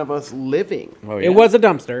location of us living. Oh, yeah. It was a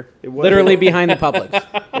dumpster, was. literally behind the Publix.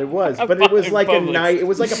 It was, but it was like Publix. a night. It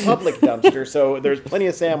was like a public dumpster, so there's plenty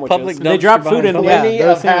of sandwiches. Public They dumpster dropped food behind in. the- Yeah, Plenty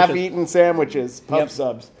those of sandwiches. half-eaten sandwiches, pub Yep.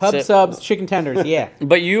 subs. Pub So- subs, chicken tenders. Yeah.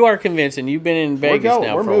 But you are convinced, and you've been in Vegas going.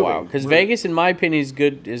 now We're for a while. moving. Because We're- Vegas, in my opinion, is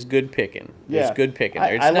good picking. Yeah, It's good picking. I,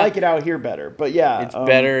 It's I not- like it out here better, but yeah, It's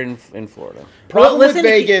better in Florida. Problem Well, with listen,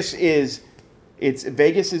 Vegas is,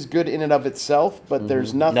 Vegas is good in and of itself, but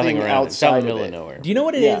there's nothing, around it. It's out outside in the of middle it. of nowhere. Do you know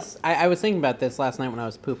what it Yeah. is? I was thinking about this last night when I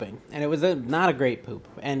was pooping, and it was not a great poop.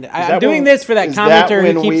 And I'm that doing when- this for that is that commenter who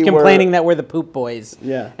when keeps we complaining were- that we're the poop boys.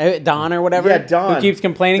 Yeah. Don or whatever. Yeah, Don. Who keeps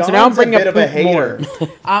complaining. So now I'm Don's a bringing bit up of a poop more.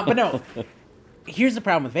 hater. But no, here's the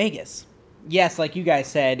problem with Vegas. Yes, like you guys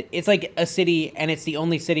said, it's like a city, and it's the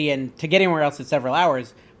only city, and to get anywhere else, it's several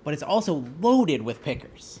hours. But it's also loaded with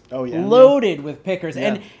pickers. Oh, yeah. Loaded with pickers. Yeah.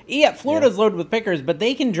 And yeah, Florida's loaded with pickers, but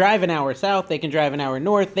they can drive an hour south, they can drive an hour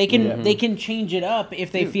north, they can change it up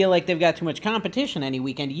if they feel like they've got too much competition any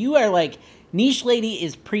weekend. You are like, Niche Lady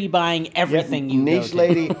is pre-buying everything you Niche go to.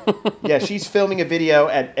 Lady, yeah, she's filming a video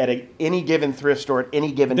at any given thrift store at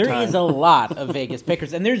any given There time. is a lot of Vegas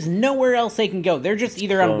pickers, and there's nowhere else they can go. They're just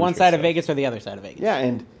either on Clones one side of yourself. Vegas or the other side of Vegas. Yeah,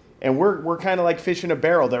 and we're kind of like fish in a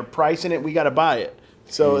barrel. They're pricing it, we got to buy it.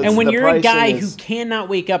 So it's, And when the you're a pricing guy is- who cannot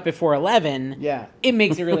wake up before 11, Yeah. it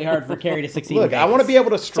makes it really hard for Carrie to succeed Look, in Vegas. I want to be able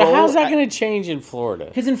to stroll. So how's that going to change in Florida?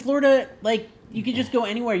 Because in Florida, like, you can just go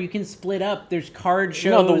anywhere. You can split up. There's card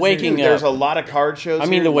shows. No, the there's- waking Dude, there's a lot of card shows. I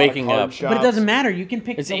mean here, the a lot of waking card up. But it shops. doesn't matter. You can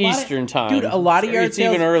pick It's a lot Eastern of, time. Dude, a lot of yard It's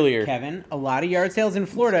sales. even earlier. Kevin, a lot of yard sales in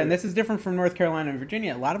Florida, and this is different from North Carolina and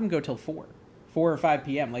Virginia. A lot of them go till 4 or 5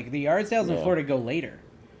 p.m. Like, the yard sales in Yeah. Florida go later.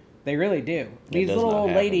 They really do. These does little not old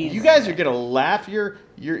happen. ladies. You guys are gonna laugh your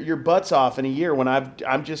butts off in a year when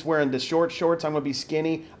I'm just wearing the short shorts. I'm gonna be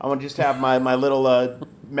skinny. I'm gonna just have my little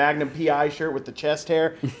Magnum PI shirt with the chest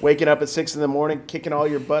hair. Waking up at 6 in the morning, kicking all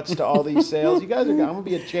your butts to all these sales. You guys are. I'm gonna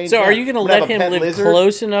be a change. So guy. are you going to I'm gonna let have a him pet live lizard.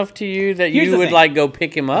 close enough to you that Here's you the would thing. like go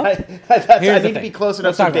pick him up? I Here's the need to thing. be close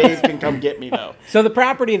enough Let's so talk about Dave can come get me though. So the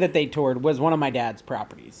property that they toured was one of my dad's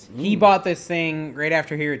properties. He bought this thing right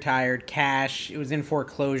after he retired, cash. It was in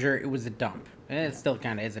foreclosure. It was a dump. It still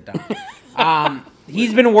kind of is a dump.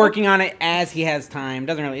 He's been working on it as he has time.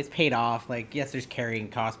 Doesn't really. It's paid off. Like, yes, there's carrying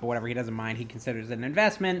costs, but whatever. He doesn't mind. He considers it an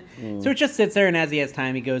investment. So it just sits there, and as he has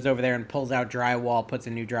time, he goes over there and pulls out drywall, puts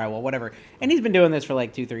in new drywall, whatever. And he's been doing this for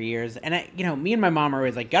like 2-3 years. And me and my mom are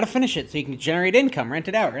always like, gotta finish it so you can generate income, rent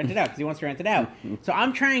it out, because he wants to rent it out. So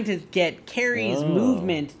I'm trying to get Carrie's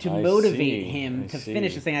movement to motivate him to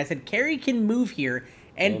finish this thing. I said, Carrie can move here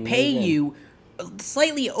and pay you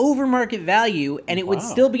slightly over market value, and it would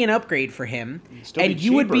still be an upgrade for him, and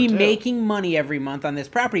you would be making money every month on this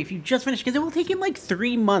property if you just finish, because it will take him like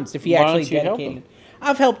 3 months if he actually dedicated.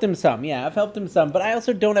 I've helped him some, but I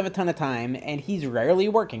also don't have a ton of time, and he's rarely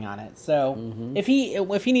working on it. So if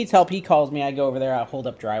he needs help, he calls me. I go over there. I'll hold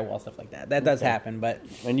up drywall, stuff like that. That does happen, but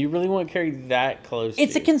and you really want to carry that close?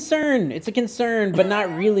 It's a concern. It's a concern, but not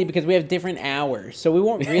really, because we have different hours, so we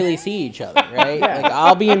won't really see each other, right? Like,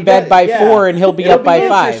 I'll be in bed by 4, and he'll be up by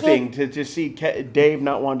 5. Interesting to just see Dave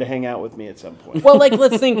not wanting to hang out with me at some point. Well, like,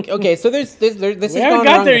 let's think. Okay, so this has gone wrong before. We haven't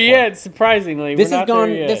got there yet. Surprisingly, this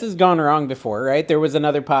has gone wrong before, right? There was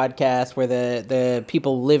another podcast where the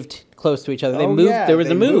people lived close to each other. They moved. There was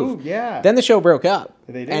a move. Then the show broke up.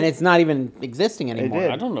 They did. And it's not even existing anymore.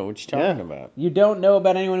 I don't know what you're talking about. You don't know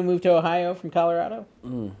about anyone who moved to Ohio from Colorado?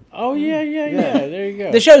 Oh, yeah. There you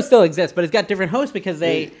go. The show still exists, but it's got different hosts because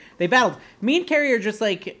they battled. Me and Carrie are just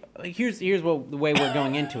like, here's the way we're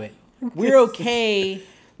going into it. We're okay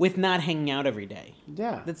with not hanging out every day.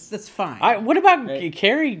 Yeah. That's fine. What about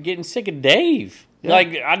Carrie getting sick of Dave? Yeah.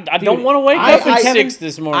 Like, I don't want to wake up at 6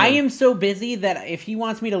 this morning. I am so busy that if he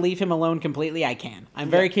wants me to leave him alone completely, I can. I'm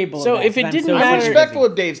very capable of that. So if it didn't matter... I'm respectful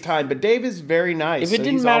of Dave's time, but Dave is very nice. If it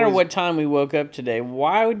didn't matter what time we woke up today,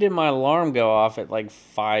 why did my alarm go off at like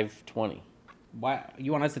 5:20? Why?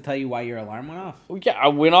 You want us to tell you why your alarm went off? Well, yeah, I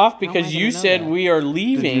went off because you said we are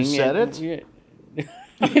leaving. Did you set it? Yeah.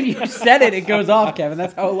 If you said it, it goes off, Kevin.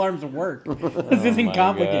 That's how alarms work. This isn't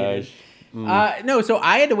complicated. No, so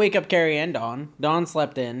I had to wake up Carrie and Dawn. Dawn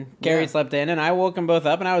slept in. Carrie slept in, and I woke them both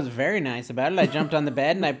up, and I was very nice about it. I jumped on the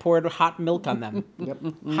bed, and I poured hot milk on them.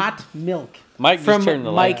 Hot milk. Mike from just turned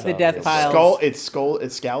the Mike lights the off. Death Pile. It's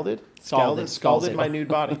scalded? Scalded my nude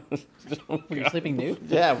body. You're sleeping nude?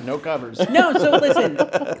 Yeah, no covers. No, so listen,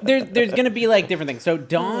 there's going to be like different things. So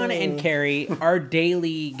Dawn and Carrie are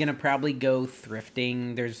daily going to probably go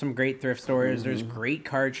thrifting. There's some great thrift stores. There's great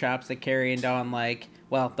card shops that Carrie and Dawn like.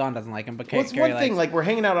 Well, Dawn doesn't like him, but Carrie likes. One thing, like, we're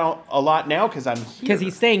hanging out a lot now because I'm here. Because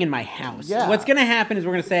he's staying in my house. Yeah. What's going to happen is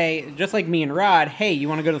we're going to say, just like me and Rod, hey, you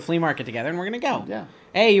want to go to the flea market together? And we're going to go. Yeah.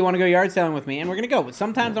 Hey, you want to go yard selling with me? And we're going to go. But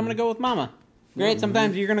sometimes I'm going to go with Mama. Great.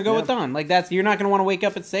 Sometimes you're going to go with Dawn. Like, you're not going to want to wake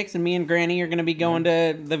up at 6 and me and Granny are going to be going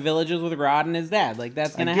to the villages with Rod and his dad. Like,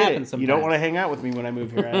 that's going to happen sometimes. You don't want to hang out with me when I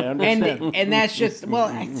move here. I understand. and that's just, well,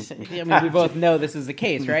 I mean, we both know this is the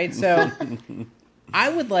case, right? So I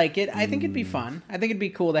would like it. I think it'd be fun. I think it'd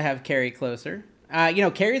be cool to have Carrie closer.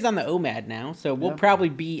 Carrie's on the OMAD now, so we'll probably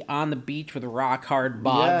be on the beach with rock hard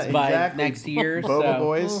bods by next year.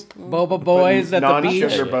 Boba boys at the beach.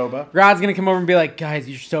 Boba. Rod's gonna come over and be like, "Guys,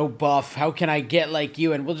 you're so buff. How can I get like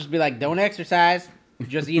you?" And we'll just be like, "Don't exercise.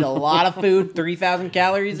 Just eat a lot of food. 3,000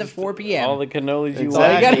 calories at 4 p.m. All the cannolis you want.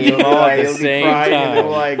 All at the same time.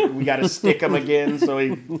 Like, we got to stick him again so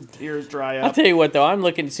his tears dry up. I'll tell you what, though. I'm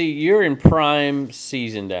looking. See, you're in prime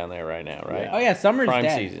season down there right now, right? Oh yeah, summer's prime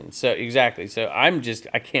dead. season. So exactly. So I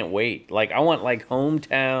can't wait. Like, I want like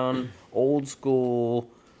hometown, old school.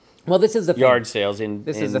 Well, this is the yard sales in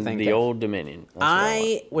the Old Dominion.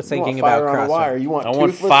 I was thinking about Crossville. You want I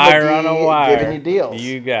want fire on a wire. Giving you deals.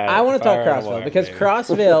 You got it. I want to talk Crossville because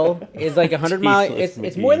Crossville is like 100 miles.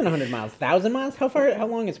 It's more than 100 miles. 1,000 miles. How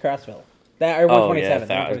long is Crossville? Or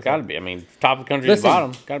 127. It's got to be. I mean, top of the country to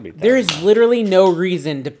bottom. Got to be. There is literally no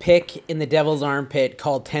reason to pick in the devil's armpit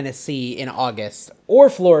called Tennessee in August or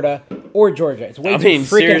Florida or Georgia. It's way too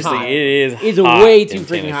freaking hot. It is. It's way too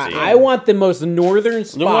freaking hot. I want the most northern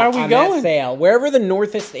spot on that sale. Wherever the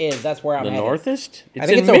northest is, that's where I'm headed. The northest? I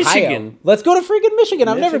think it's Michigan. Ohio. Let's go to freaking Michigan.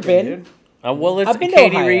 I've never been. Well, it's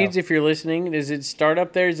Katie Reeds, if you're listening. Does it start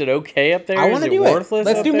up there? Is it okay up there? I want to do it.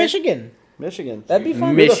 Let's do Michigan. Michigan. That'd be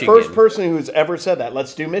fun. You're the first person who's ever said that.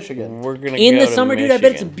 Let's do Michigan. We're gonna in go the summer, dude. I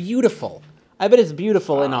bet it's beautiful. I bet it's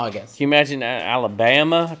beautiful in August. Can you imagine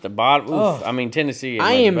Alabama at the bottom? Oof, I mean Tennessee.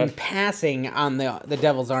 I am passing on the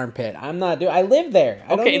devil's armpit. I'm not doing. I live there.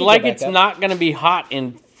 Okay, like it's not going to be hot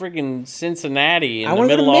in friggin' Cincinnati in the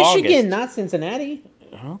middle of August. I want to go to Michigan, not Cincinnati.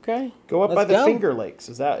 Okay. Go up by the Finger Lakes.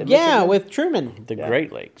 Is that? Yeah, with Truman. The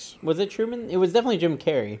Great Lakes. Was it Truman? It was definitely Jim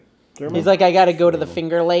Carrey. He's like, I got to go to the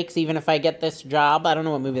Finger Lakes even if I get this job. I don't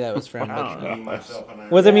know what movie that was from.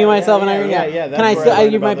 Was it Me, Myself, and Irene? Yeah. Can I?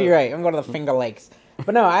 You might be right. I'm going to the Finger Lakes.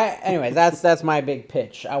 But no, anyways, that's my big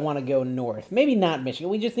pitch. I want to go north. Maybe not Michigan.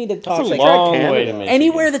 We just need to talk That's a like long Canada. way to Michigan.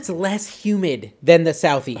 anywhere that's less humid than the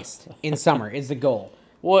southeast in summer is the goal.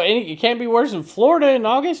 Well, it can't be worse than Florida in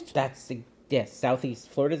August. That's yes, southeast.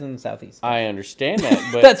 Florida's in the southeast. I understand that,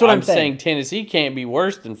 but That's what I'm I'm saying. Tennessee can't be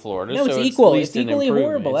worse than Florida. No, so it's equal. at It's least an equally improvement.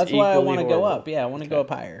 horrible. It's That's why I equally want to go horrible. up. Yeah, I want to go up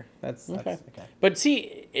higher. That's okay. But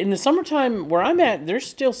see, in the summertime where I'm at, there's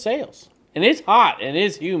still sales, and it's hot and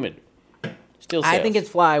it's humid. Still sales. I think it's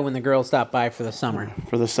fly when the girls stop by for the summer.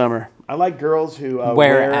 For the summer. I like girls who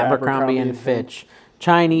Wear Abercrombie and Fitch.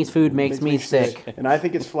 Chinese food makes me sick. And I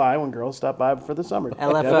think it's fly when girls stop by for the summer.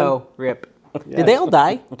 LFO, rip. Yeah. Did they all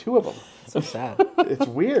die? 2 of them. So sad. It's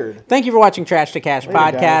weird. Thank you for watching Trash to Cash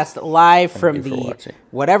podcast live from you for the watching.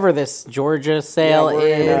 whatever this Georgia sale Yeah, we're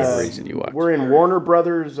in, is. reason you watch. We're in Warner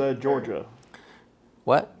Brothers, Georgia.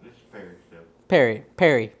 What? This is Perry still. Perry,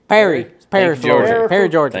 Thank you, Florida. Georgia. Perry,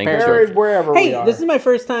 Georgia. Thank Perry, you, Georgia. Buried wherever we Hey, are. this is my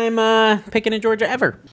first time picking in Georgia ever.